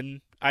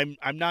Michigan, I'm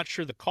not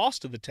sure the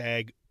cost of the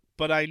tag,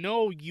 but I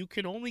know you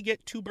can only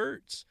get 2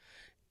 birds.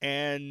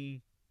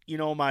 And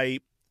my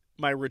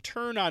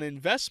return on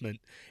investment,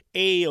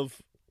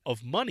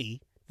 of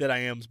money that I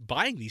am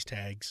buying these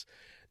tags,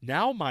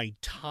 now my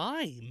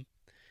time,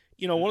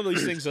 one of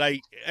these things that I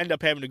end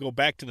up having to go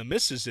back to the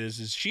missus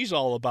is she's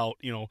all about,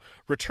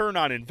 return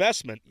on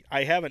investment.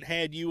 I haven't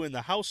had you in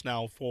the house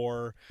now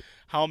for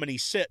how many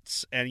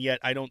sits, and yet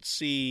I don't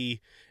see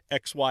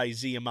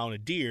XYZ amount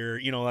of deer,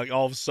 like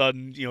all of a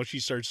sudden, she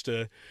starts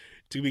to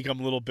become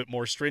a little bit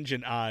more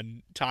stringent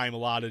on time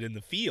allotted in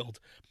the field.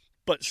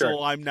 But sure.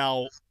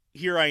 So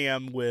here I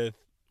am with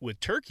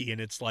turkey, and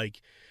it's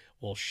like,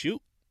 well,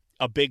 shoot,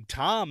 a big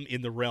tom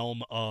in the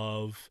realm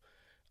of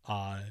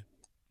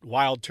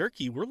wild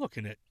turkey, we're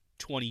looking at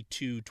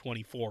 22,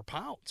 24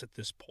 pounds at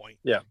this point.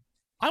 Yeah.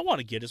 I want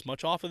to get as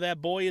much off of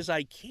that boy as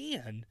I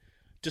can,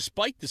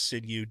 despite the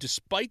sinew,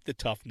 despite the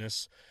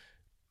toughness.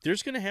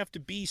 There's going to have to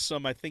be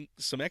some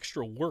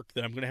extra work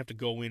that I'm going to have to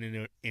go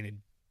in and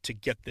to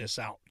get this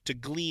out, to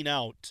glean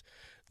out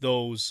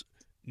those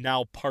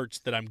now parts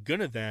that I'm going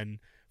to then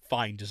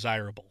find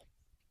desirable.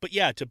 But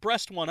yeah, to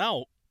breast one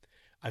out,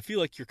 I feel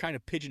like you're kind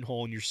of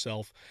pigeonholing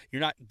yourself.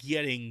 You're not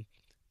getting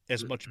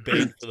as much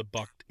bang for the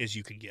buck as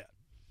you can get.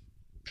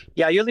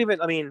 Yeah, you're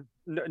leaving. I mean,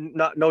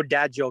 no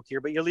dad joke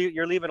here, but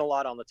you're leaving a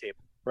lot on the table,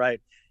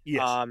 right?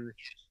 Yes. And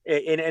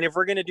if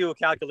we're gonna do a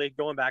calculate,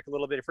 going back a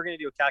little bit, if we're gonna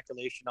do a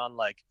calculation on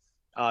like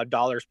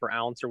dollars per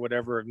ounce or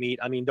whatever of meat,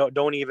 I mean,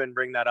 don't even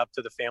bring that up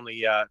to the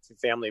family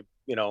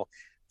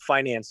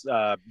finance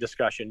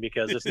discussion,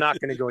 because it's not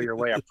going to go your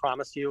way. I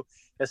promise you,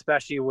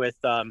 especially with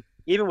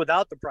even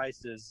without the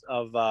prices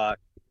of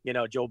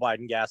Joe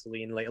Biden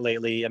gasoline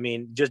lately. I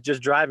mean,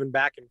 just driving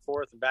back and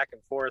forth.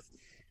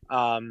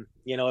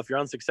 If you're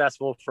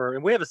unsuccessful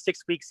and we have a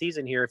 6-week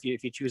season here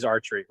if you choose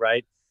archery,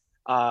 right?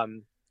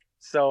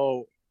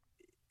 So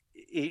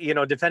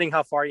depending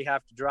how far you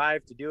have to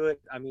drive to do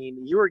it, I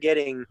mean, you are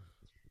getting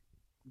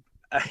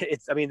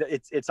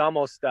it's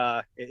almost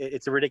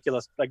it's a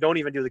ridiculous, like, don't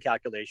even do the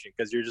calculation,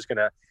 because you're just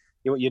gonna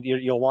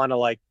you'll want to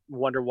like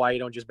wonder why you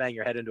don't just bang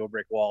your head into a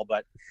brick wall.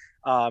 But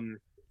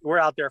we're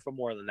out there for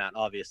more than that.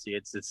 Obviously,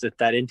 it's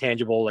that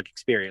intangible like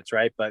experience,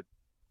 right? But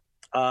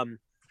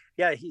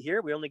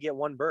here we only get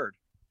one bird.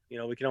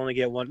 We can only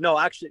get one. No,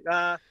 actually,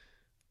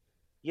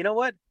 you know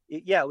what?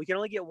 Yeah, we can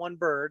only get one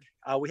bird.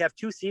 We have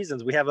 2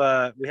 seasons. We have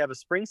a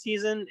spring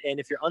season,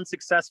 and if you're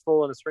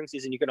unsuccessful in the spring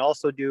season, you can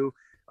also do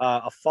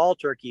a fall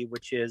turkey,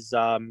 which is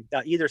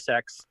either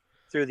sex,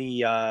 through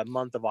the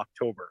month of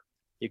October.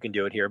 You can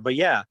do it here. But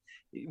yeah,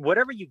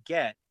 whatever you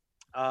get,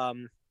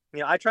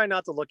 I try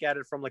not to look at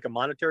it from like a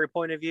monetary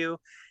point of view,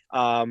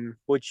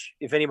 which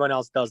if anyone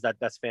else does that,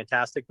 that's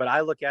fantastic. But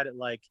I look at it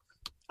like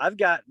I've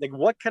got like,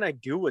 what can I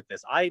do with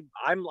this? I'm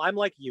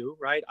like you,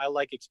 right? I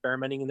like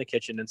experimenting in the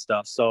kitchen and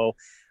stuff. So,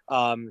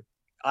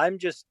 I'm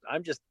just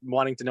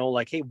wanting to know,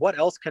 like, hey, what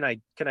else can I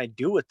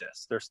do with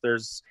this?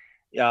 There's,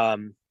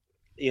 and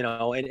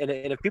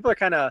if people are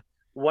kind of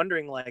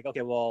wondering, like,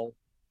 okay, well,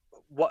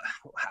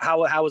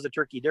 how is a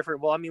turkey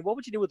different? Well, I mean, what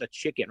would you do with a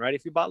chicken, right?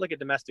 If you bought like a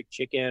domestic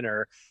chicken,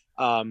 or,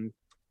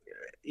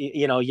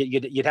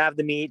 you'd have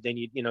the meat, then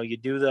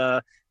you'd do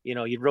the,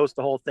 you'd roast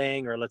the whole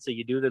thing, or let's say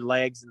you do the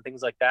legs and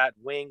things like that,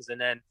 wings, and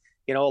then,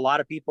 a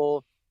lot of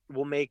people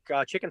will make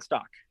chicken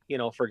stock,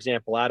 for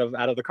example, out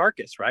of the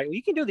carcass, right? Well,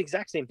 you can do the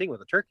exact same thing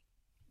with a turkey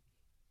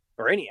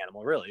or any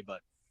animal, really. But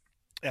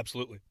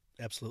absolutely.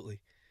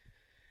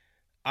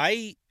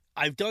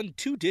 I've done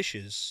 2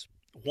 dishes.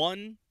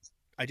 One,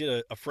 I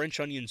did a French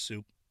onion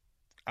soup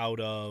out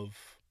of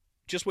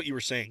just what you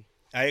were saying.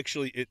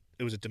 It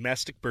was a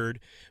domestic bird,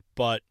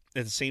 but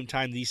at the same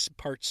time, these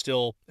parts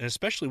still, and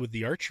especially with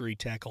the archery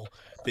tackle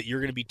that you're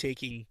going to be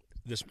taking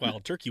this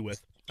wild turkey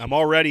with, I'm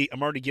already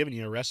giving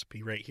you a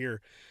recipe right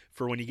here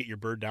for when you get your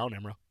bird down,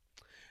 Emra.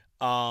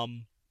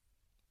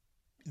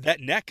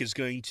 That neck is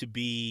going to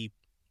be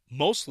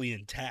mostly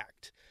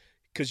intact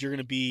because you're going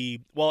to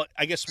be, well,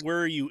 I guess, where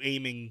are you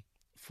aiming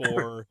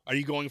for? Are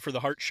you going for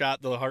the heart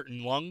shot, the heart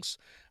and lungs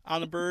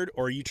on the bird,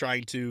 or are you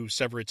trying to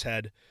sever its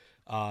head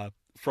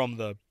from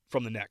the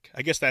neck?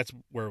 I guess that's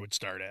where it would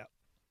start at.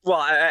 Well,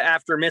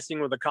 after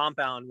missing with a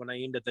compound when I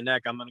aimed at the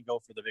neck, I'm going to go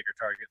for the bigger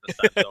target this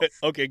time.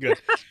 So. Okay, good.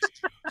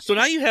 So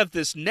now you have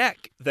this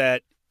neck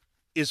that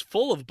is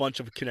full of a bunch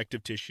of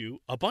connective tissue,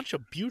 a bunch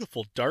of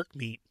beautiful dark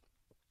meat.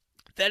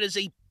 That is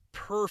a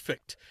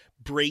perfect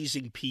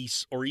braising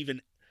piece, or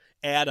even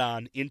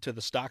add-on into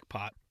the stock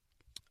pot.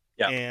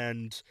 Yeah.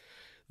 And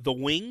the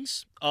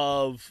wings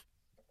of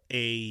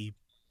a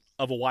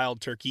wild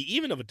turkey,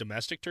 even of a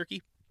domestic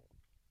turkey,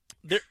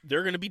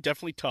 they're going to be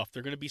definitely tough.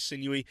 They're going to be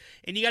sinewy,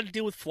 and you got to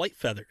deal with flight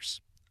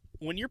feathers.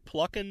 When you're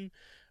plucking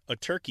a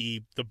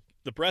turkey,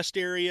 the breast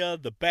area,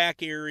 the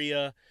back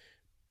area,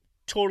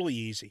 totally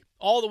easy.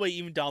 All the way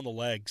even down the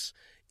legs.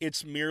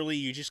 It's merely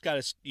you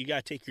got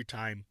to take your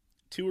time.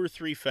 2 or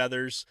 3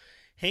 feathers.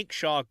 Hank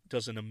Shaw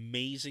does an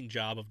amazing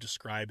job of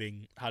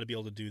describing how to be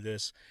able to do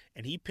this,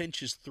 and he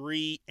pinches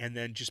 3 and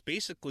then just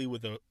basically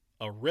with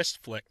a wrist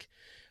flick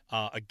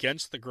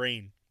against the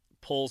grain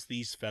pulls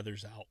these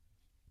feathers out.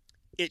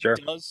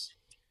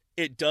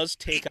 It does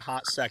take a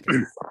hot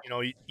second.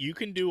 You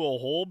can do a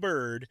whole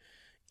bird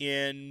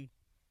in,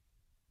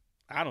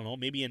 I don't know,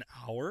 maybe an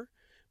hour,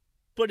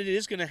 but it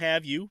is going to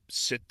have you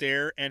sit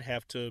there and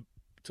have to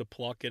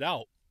pluck it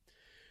out.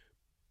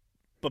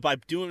 But by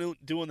doing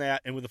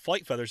that, and with the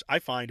flight feathers, I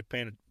find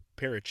a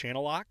pair of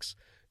channel locks.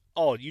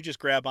 Oh, you just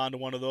grab onto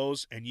one of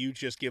those and you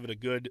just give it a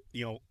good,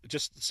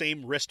 just the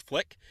same wrist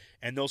flick,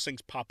 and those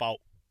things pop out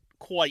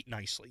quite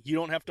nicely. You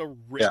don't have to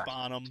rip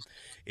on them.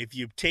 If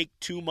you take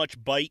too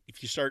much bite,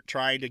 if you start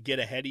trying to get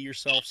ahead of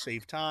yourself,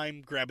 save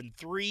time, grabbing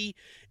 3,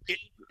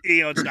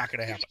 it's not going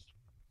to happen.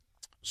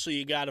 So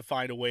you got to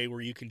find a way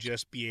where you can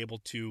just be able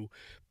to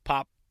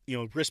pop,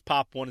 wrist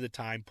pop one at a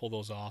time, pull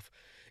those off.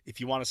 If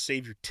you want to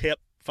save your tip,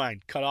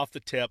 fine, cut off the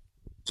tip,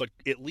 but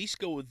at least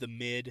go with the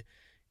mid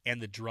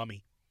and the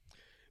drummy.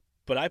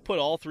 But I put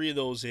all 3 of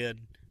those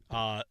in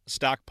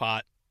stock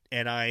pot,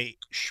 and I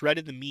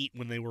shredded the meat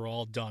when they were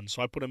all done.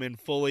 So I put them in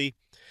fully,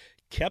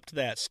 kept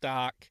that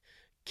stock,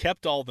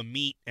 kept all the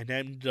meat, and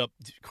ended up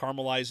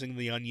caramelizing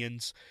the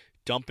onions,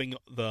 dumping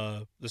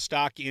the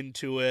stock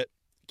into it,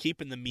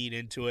 keeping the meat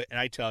into it. And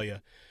I tell you,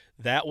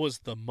 that was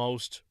the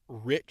most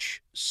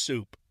rich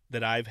soup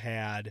that I've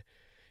had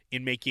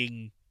in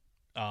making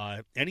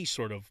any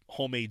sort of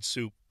homemade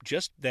soup.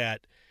 Just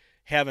that,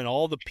 having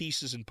all the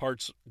pieces and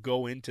parts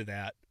go into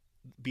that,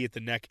 be it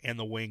the neck and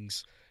the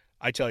wings,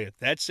 I tell you,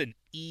 that's an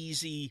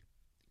easy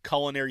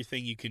culinary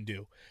thing you can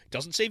do. It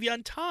doesn't save you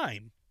on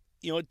time.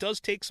 It does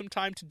take some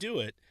time to do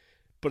it,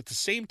 but at the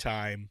same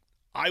time,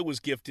 I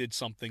was gifted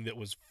something that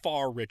was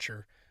far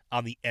richer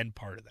on the end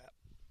part of that.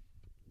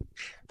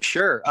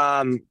 Sure.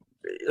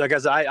 Like,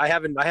 as I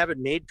haven't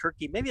made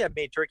turkey. Maybe I've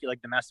made turkey,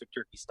 like domestic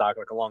turkey stock,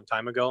 like a long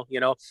time ago,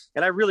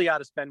 and I really ought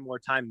to spend more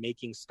time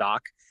making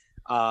stock.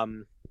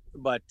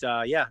 But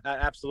yeah,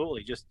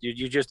 absolutely. Just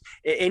you just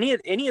any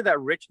of that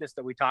richness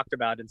that we talked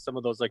about in some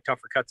of those like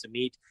tougher cuts of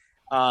meat,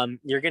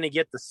 you're going to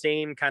get the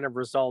same kind of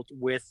result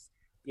with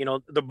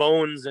the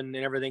bones and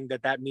everything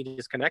that meat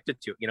is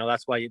connected to.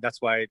 That's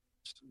why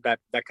that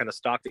kind of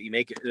stock that you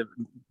make,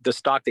 the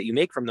stock that you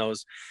make from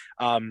those,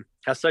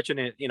 has such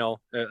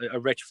a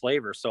rich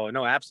flavor. So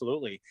no,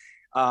 absolutely.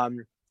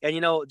 And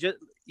just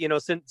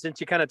since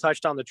you kind of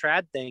touched on the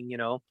trad thing,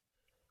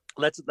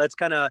 let's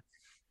kind of,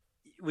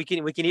 we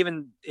can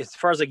even, as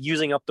far as like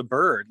using up the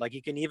bird, like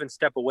you can even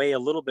step away a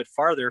little bit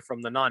farther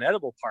from the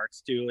non-edible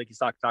parts too. Like you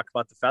talk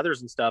about the feathers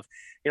and stuff.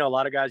 A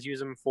lot of guys use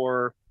them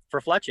for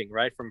fletching,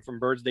 right? From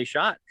birds they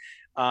shot.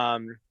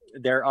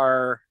 There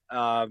are,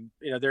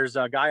 there's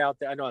a guy out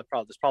there, I know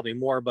there's probably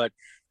more, but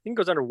I think it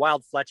goes under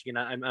wild fletching.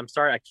 And I'm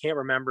sorry, I can't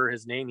remember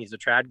his name. He's a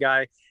trad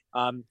guy.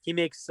 He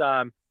makes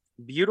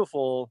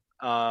beautiful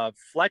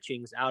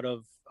fletchings out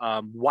of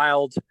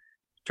wild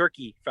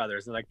turkey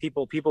feathers, and like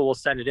people will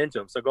send it into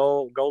them. So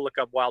go look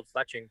up Wild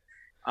Fletching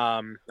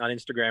on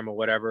Instagram or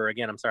whatever.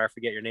 Again, I'm sorry I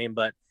forget your name,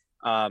 but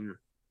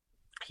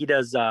he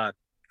does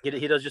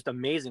he does just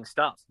amazing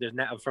stuff. There's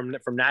from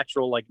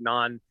natural, like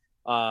non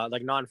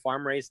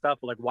farm raised stuff,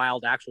 like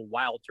actual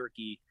wild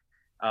turkey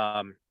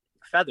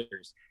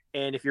feathers.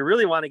 And if you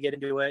really want to get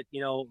into it,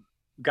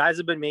 guys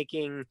have been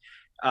making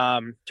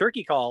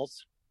turkey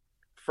calls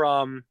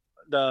from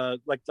the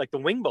the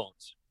wing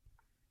bones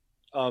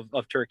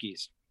of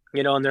turkeys,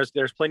 and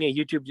there's plenty of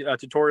YouTube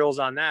tutorials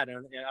on that. And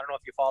I don't know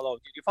if do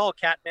you follow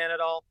Catman at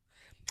all?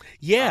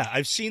 Yeah,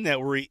 I've seen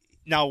that where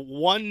now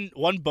one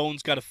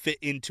bone's got to fit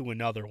into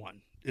another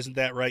one. Isn't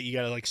that right? You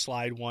got to like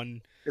slide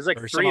one. There's like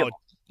three of them.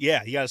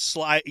 Yeah, you got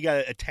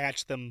to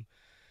attach them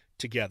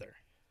together.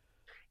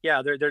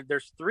 Yeah,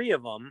 there's three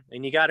of them,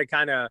 and you got to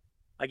kind of,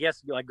 I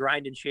guess, like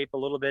grind and shape a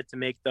little bit to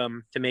make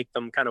them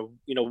kind of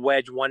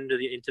wedge one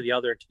into the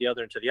other.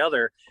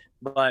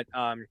 But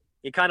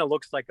it kind of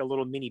looks like a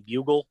little mini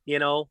bugle,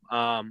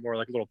 or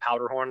like a little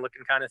powder horn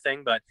looking kind of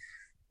thing. But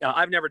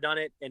I've never done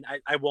it, and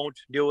I won't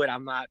do it.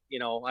 I'm not,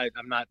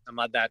 I'm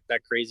not that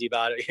crazy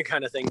about it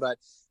kind of thing. But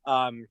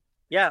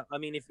yeah, I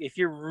mean, if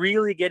you're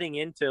really getting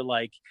into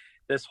like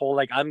this whole,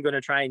 like, I'm going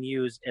to try and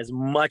use as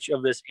much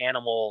of this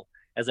animal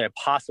as I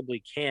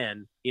possibly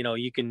can,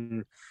 you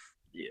can,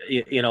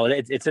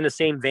 it's in the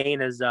same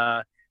vein as,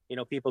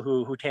 people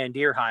who tan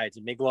deer hides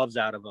and make gloves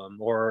out of them,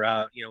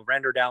 or,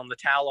 render down the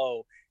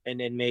tallow and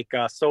then make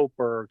soap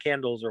or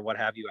candles or what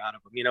have you out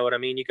of them. You know what I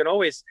mean? You can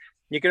always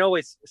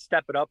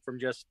step it up from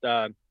just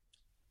the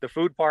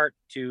food part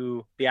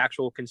to the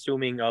actual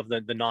consuming of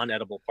the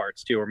non-edible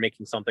parts too, or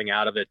making something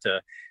out of it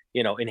to,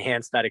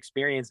 enhance that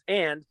experience.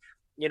 And,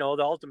 the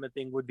ultimate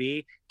thing would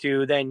be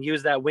to then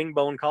use that wing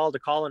bone call to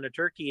call in a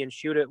turkey and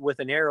shoot it with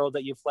an arrow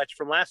that you fletched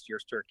from last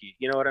year's turkey.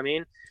 You know what I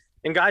mean?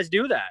 And guys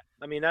do that.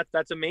 I mean,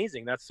 that's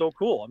amazing. That's so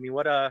cool. I mean,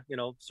 what a,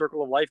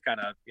 circle of life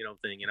kind of,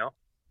 thing,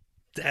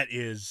 That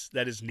is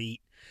neat.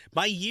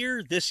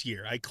 This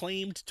year, I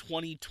claimed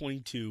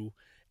 2022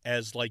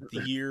 as like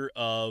the year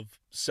of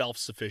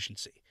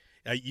self-sufficiency.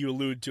 You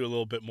allude to a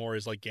little bit more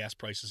as like gas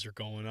prices are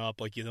going up.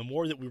 Like, the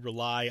more that we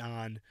rely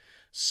on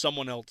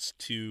someone else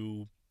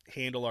to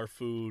handle our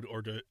food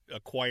or to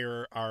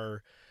acquire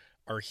our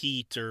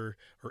heat or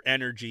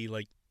energy,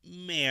 like,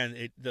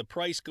 man, the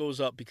price goes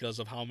up because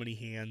of how many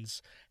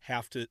hands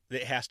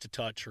it has to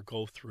touch or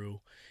go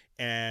through.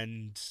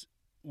 And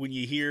when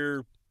you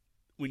hear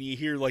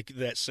like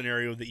that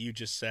scenario that you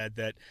just said,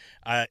 that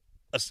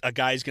a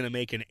guy's going to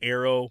make an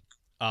arrow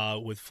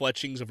with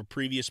fletchings of a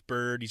previous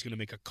bird, he's going to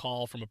make a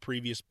call from a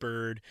previous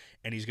bird,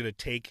 and he's going to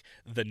take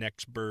the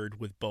next bird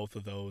with both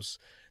of those.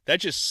 That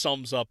just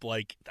sums up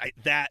like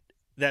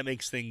that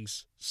makes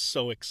things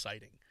so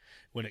exciting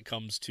when it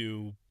comes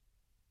to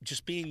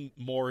just being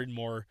more and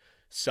more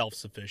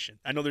self-sufficient.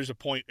 I know there's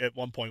at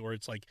one point where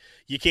it's like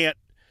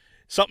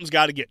something's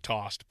got to get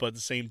tossed, but at the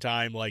same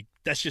time, like,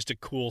 that's just a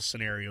cool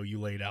scenario you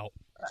laid out.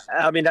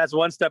 I mean, that's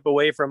one step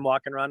away from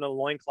walking around in a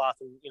loincloth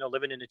and,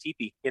 living in a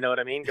teepee, you know what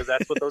I mean? Because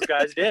that's what those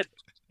guys did,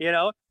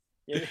 I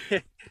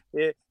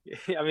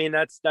mean,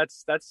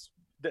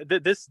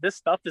 this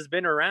stuff has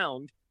been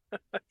around.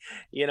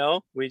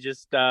 We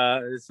just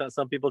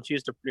some people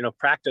choose to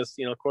practice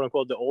quote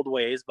unquote the old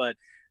ways, but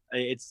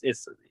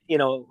it's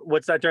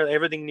what's that term?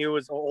 Everything new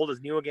is old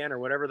is new again, or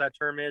whatever that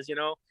term is.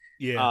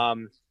 Yeah.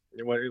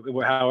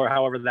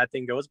 However that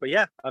thing goes. But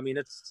yeah, I mean,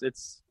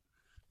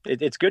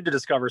 it's good to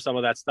discover some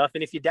of that stuff,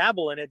 and if you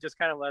dabble in it just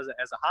kind of as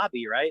a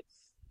hobby, right?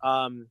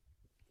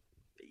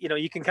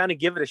 You can kind of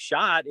give it a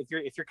shot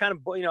if you're kind of,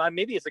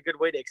 maybe it's a good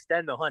way to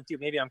extend the hunt too.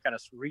 Maybe I'm kind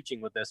of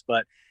reaching with this,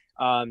 but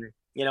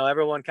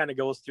everyone kind of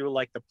goes through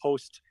like the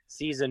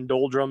post-season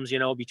doldrums,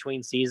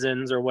 between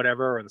seasons or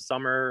whatever, or in the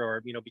summer,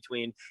 or,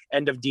 between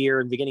end of deer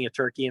and beginning of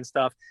turkey and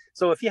stuff.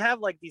 So if you have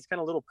like these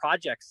kind of little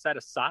projects set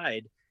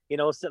aside,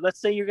 so let's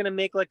say you're going to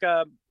make like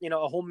a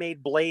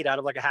homemade blade out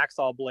of like a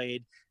hacksaw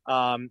blade,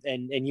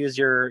 and use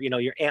your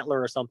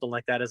antler or something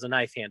like that as a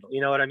knife handle.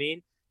 You know what I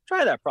mean?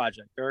 Try that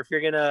project. Or if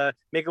you're going to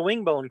make a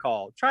wing bone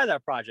call, try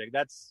that project.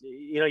 That's,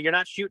 you're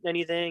not shooting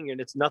anything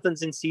and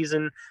nothing's in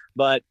season,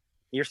 but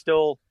you're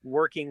still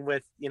working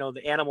with,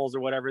 the animals or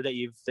whatever that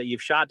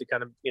you've shot to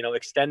kind of,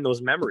 extend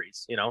those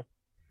memories,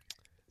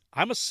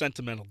 I'm a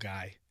sentimental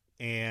guy.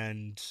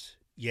 And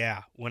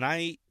yeah, when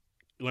I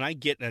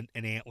get an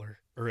antler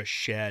or a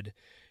shed,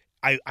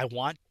 I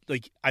want,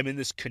 like, I'm in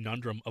this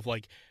conundrum of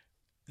like,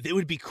 it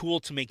would be cool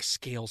to make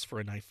scales for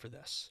a knife for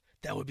this.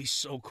 That would be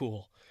so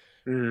cool.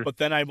 Mm. But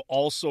then I'm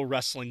also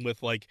wrestling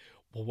with like,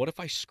 well, what if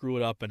I screw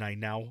it up and I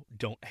now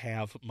don't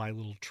have my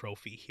little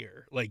trophy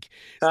here? Like,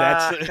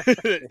 that's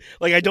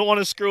like, I don't want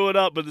to screw it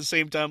up, but at the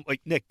same time, like,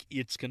 Nick,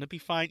 it's going to be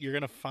fine. You're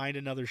going to find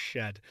another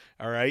shed.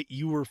 All right.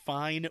 You were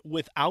fine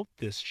without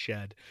this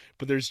shed,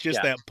 but there's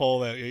just that pull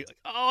that you're like,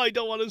 oh, I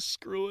don't want to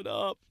screw it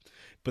up.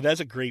 But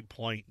that's a great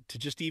point to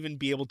just even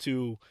be able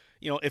to,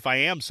 if I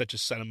am such a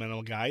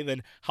sentimental guy,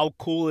 then how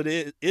cool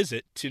is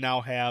it to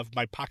now have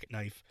my pocket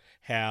knife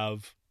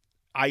have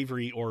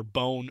ivory or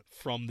bone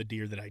from the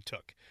deer that I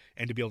took,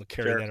 and to be able to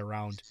carry Sure. that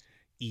around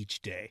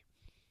each day.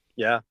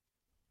 Yeah.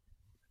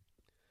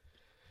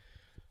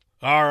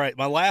 All right,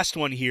 my last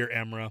one here,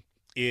 Emra,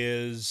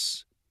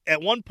 is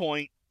at one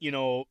point,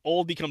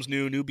 old becomes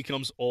new, new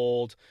becomes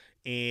old,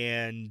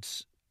 and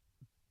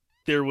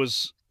there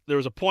was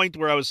a point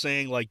where I was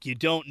saying, like, you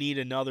don't need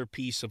another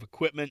piece of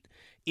equipment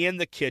in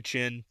the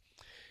kitchen.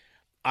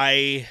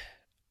 I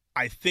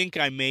think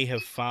I may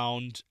have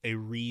found a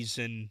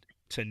reason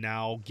to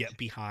now get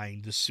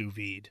behind the sous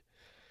vide.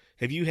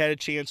 Have you had a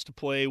chance to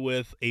play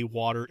with a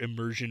water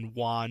immersion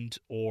wand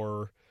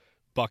or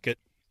bucket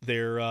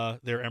there,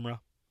 Emra?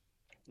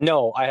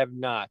 No, I have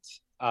not.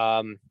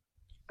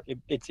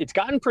 It's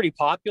gotten pretty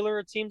popular.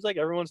 It seems like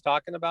everyone's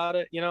talking about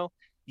it.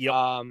 Yep.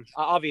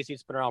 Obviously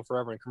it's been around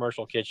forever in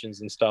commercial kitchens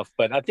and stuff,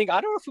 but I don't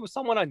know if it was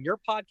someone on your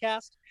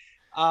podcast.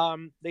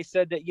 They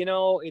said that,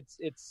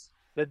 it's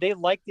that they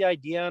like the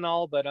idea and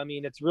all, but I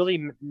mean, it's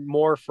really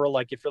more for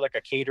like, if you're like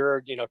a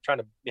caterer, trying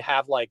to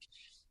have like,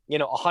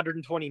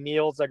 120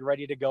 meals like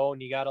ready to go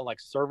and you got to like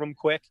serve them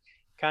quick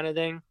kind of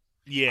thing.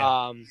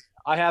 Yeah.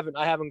 I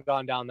haven't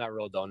gone down that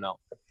road though. No.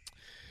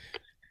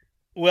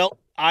 Well,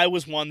 I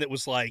was one that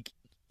was like,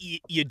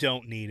 you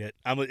don't need it.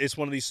 It's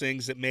one of these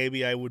things that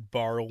maybe I would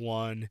borrow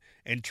one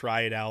and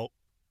try it out.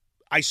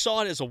 I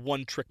saw it as a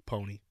one-trick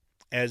pony,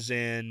 as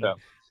in Yeah.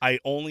 I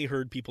only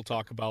heard people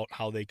talk about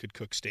how they could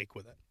cook steak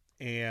with it.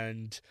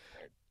 And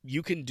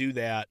you can do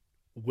that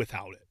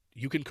without it.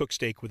 You can cook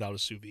steak without a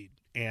sous vide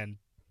and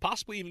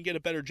possibly even get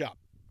a better job.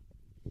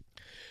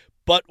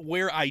 But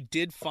where I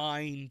did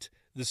find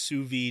the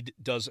sous vide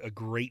does a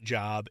great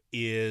job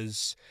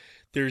is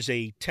there's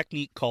a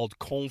technique called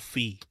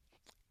confit.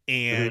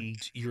 And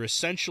you're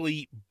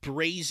essentially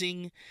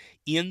braising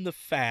in the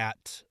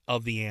fat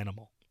of the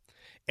animal.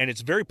 And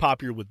it's very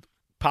popular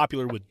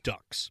with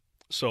ducks.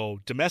 So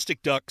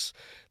domestic ducks,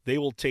 they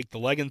will take the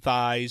leg and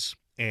thighs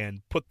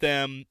and put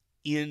them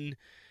in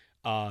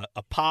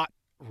a pot,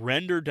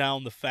 render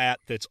down the fat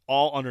that's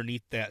all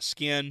underneath that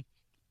skin,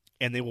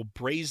 and they will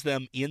braise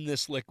them in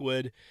this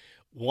liquid.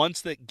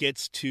 Once that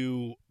gets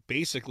to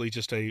basically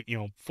just a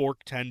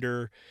fork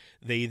tender,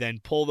 they then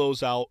pull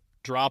those out,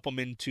 drop them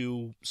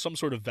into some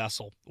sort of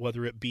vessel,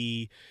 whether it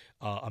be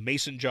a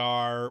mason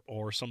jar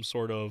or some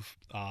sort of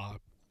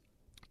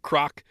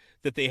crock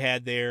that they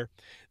had there.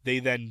 They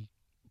then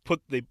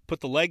put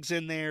the legs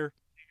in there,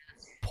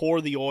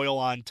 pour the oil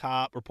on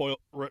top, or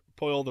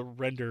pour the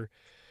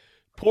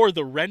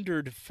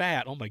rendered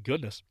fat, oh my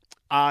goodness,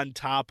 on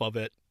top of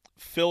it,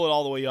 fill it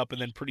all the way up,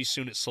 and then pretty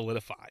soon it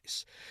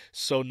solidifies.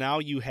 So now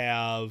you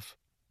have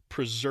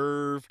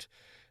preserved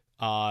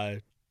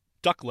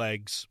duck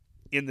legs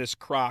in this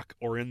crock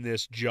or in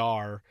this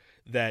jar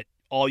that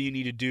all you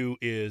need to do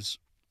is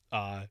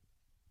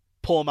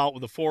pull them out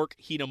with a fork,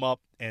 heat them up,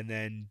 and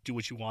then do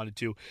what you wanted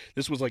to.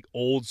 This was like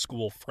old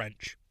school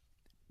French.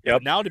 Yep.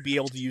 But now to be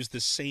able to use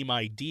this same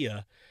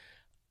idea,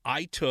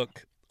 I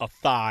took a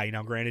thigh.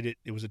 Now, granted,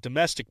 it was a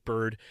domestic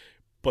bird,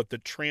 but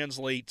that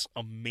translates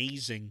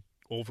amazing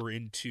over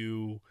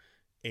into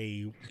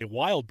a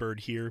wild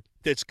bird here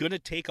that's going to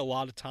take a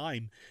lot of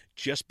time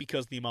just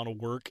because of the amount of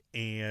work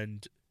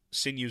and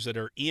sinews that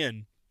are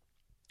in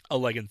a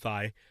leg and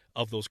thigh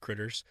of those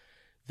critters,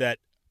 that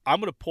I'm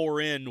going to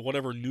pour in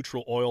whatever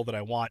neutral oil that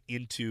I want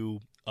into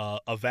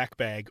a vac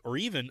bag or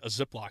even a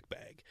Ziploc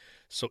bag.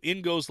 So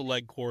in goes the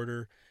leg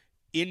quarter,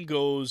 in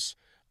goes,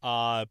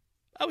 I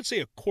would say,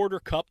 a quarter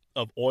cup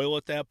of oil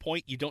at that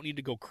point. You don't need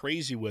to go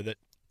crazy with it.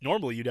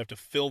 Normally you'd have to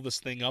fill this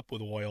thing up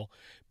with oil,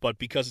 but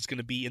because it's going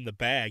to be in the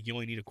bag, you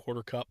only need a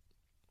quarter cup.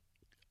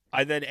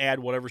 I then add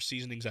whatever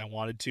seasonings I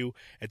wanted to.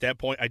 At that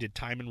point, I did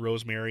thyme and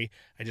rosemary.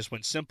 I just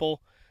went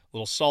simple,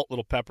 little salt,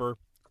 little pepper,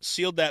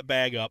 sealed that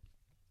bag up,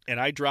 and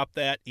I dropped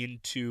that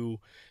into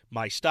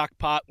my stock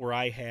pot where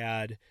I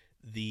had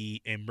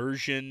the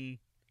immersion,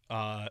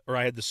 or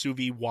I had the sous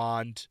vide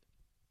wand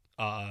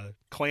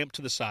clamped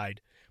to the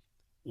side,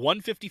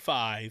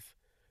 155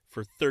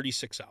 for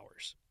 36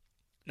 hours.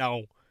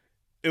 Now,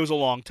 it was a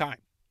long time,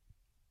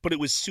 but it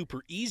was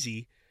super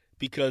easy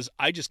because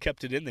I just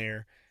kept it in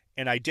there.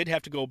 And I did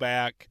have to go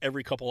back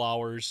every couple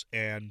hours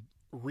and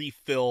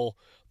refill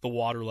the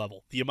water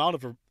level. The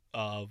amount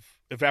of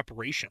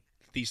evaporation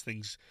these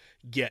things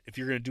get, if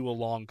you're going to do a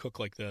long cook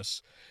like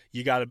this,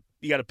 you got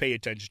to pay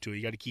attention to it.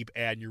 You got to keep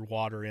adding your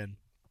water in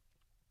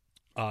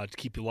to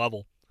keep you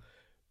level.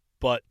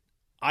 But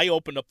I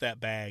opened up that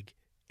bag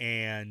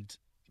and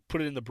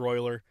put it in the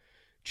broiler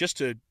just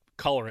to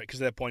color it,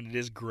 because at that point it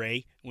is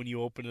gray when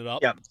you open it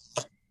up. Yep.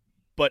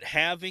 But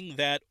having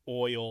that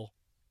oil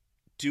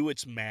do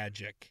its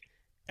magic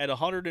at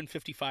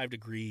 155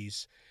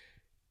 degrees,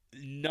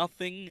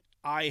 nothing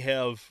I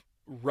have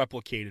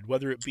replicated,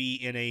 whether it be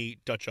in a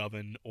Dutch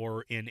oven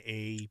or in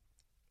a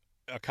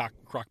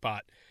crock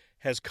pot,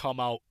 has come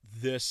out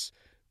this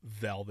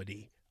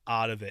velvety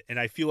out of it. And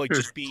I feel like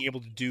just being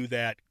able to do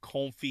that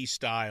confit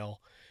style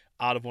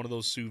out of one of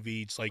those sous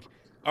vides, like,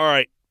 all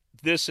right,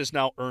 this has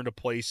now earned a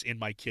place in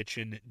my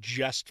kitchen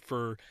just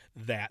for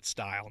that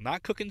style.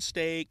 Not cooking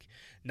steak,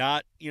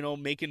 not,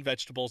 making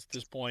vegetables at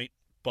this point,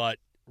 but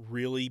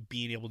really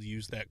being able to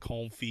use that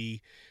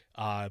comfy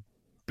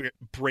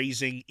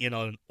braising in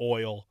an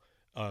oil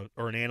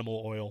or an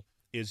animal oil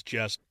is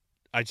just,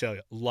 I tell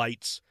you,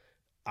 lights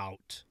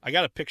out. I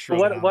got a picture of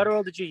it. What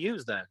oil did you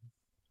use then?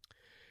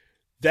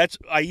 That's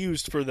I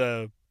used for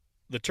the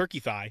turkey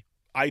thigh.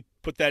 I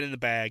put that in the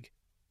bag,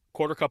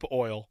 1/4 cup of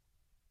oil,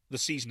 the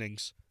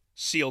seasonings,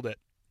 sealed it,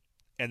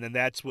 and then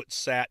that's what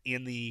sat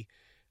in the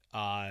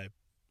pot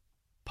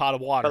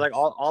of water. But like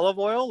olive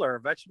oil or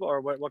vegetable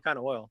or what kind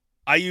of oil?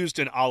 I used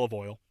an olive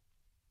oil.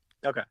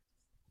 Okay.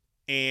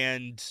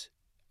 And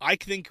I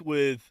think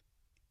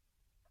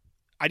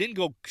I didn't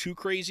go too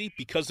crazy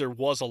because there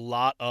was a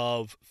lot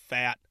of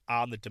fat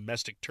on the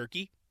domestic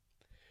turkey.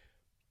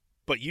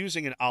 But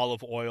using an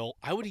olive oil,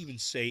 I would even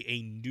say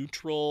a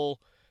neutral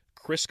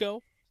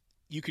Crisco.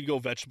 You could go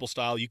vegetable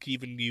style. You could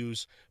even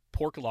use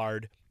pork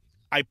lard.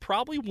 I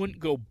probably wouldn't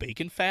go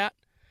bacon fat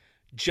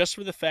just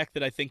for the fact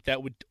that I think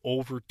that would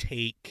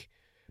overtake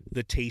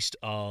the taste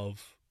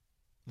of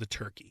the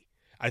turkey.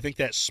 I think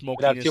that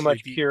smokiness. Have too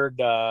much cured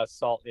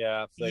salt,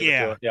 yeah.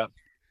 Yeah.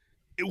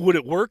 Would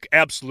it work?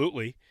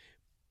 Absolutely.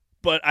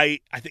 But I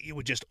think it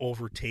would just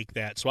overtake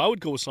that. So I would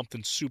go with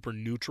something super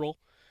neutral,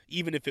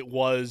 even if it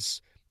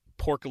was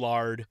pork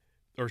lard,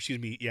 or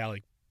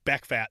like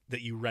back fat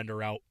that you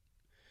render out.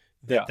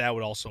 That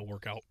would also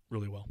work out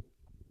really well.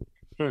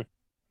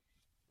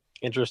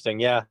 Interesting.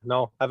 Yeah.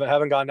 No,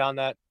 haven't gone down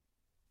that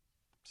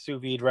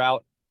sous vide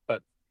route,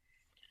 but.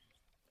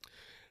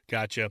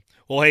 Gotcha.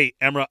 Well, hey,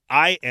 Emrah,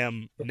 I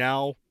am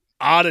now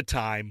out of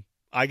time.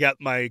 I got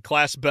my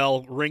class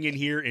bell ringing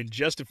here in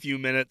just a few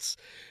minutes.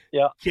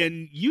 Yeah.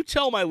 Can you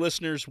tell my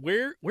listeners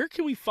where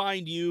can we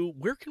find you?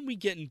 Where can we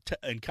get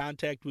in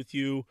contact with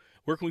you?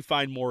 Where can we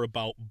find more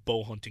about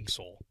Bow Hunting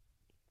Soul?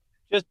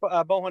 Just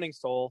Bow Hunting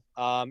Soul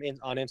on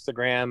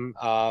Instagram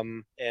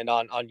and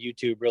on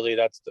YouTube. Really,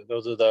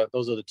 those are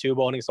the two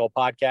Bow Hunting Soul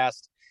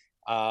podcasts.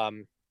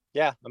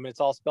 Yeah, I mean it's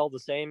all spelled the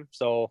same,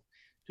 so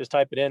just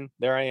type it in.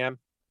 There I am.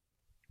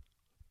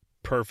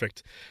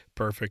 Perfect.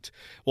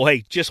 Well,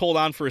 hey, just hold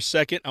on for a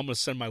second. I'm going to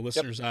send my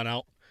listeners on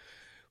out.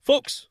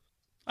 Folks,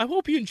 I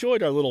hope you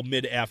enjoyed our little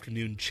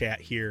mid-afternoon chat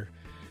here.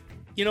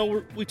 You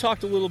know, we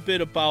talked a little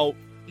bit about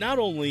not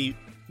only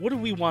what do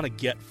we want to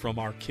get from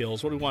our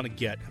kills, what do we want to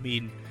get? I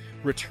mean,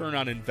 return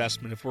on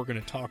investment, if we're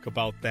going to talk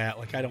about that.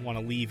 Like, I don't want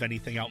to leave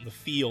anything out in the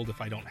field if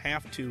I don't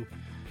have to.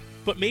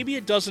 But maybe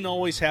it doesn't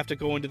always have to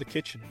go into the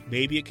kitchen.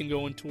 Maybe it can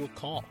go into a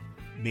call.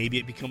 Maybe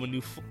it become a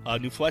new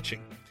fletching.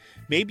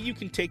 Maybe you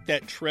can take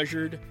that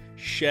treasured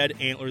shed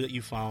antler that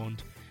you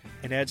found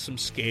and add some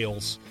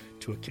scales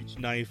to a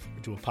kitchen knife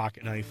or to a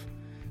pocket knife.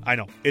 I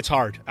know, it's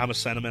hard. I'm a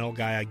sentimental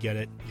guy, I get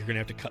it. You're going to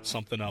have to cut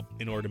something up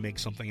in order to make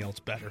something else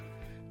better.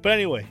 But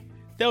anyway,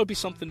 that would be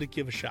something to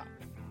give a shot.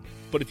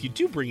 But if you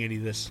do bring any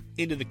of this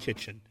into the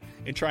kitchen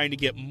and trying to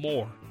get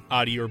more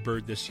out of your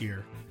bird this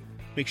year,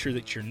 make sure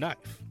that your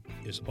knife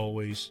is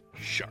always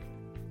sharp.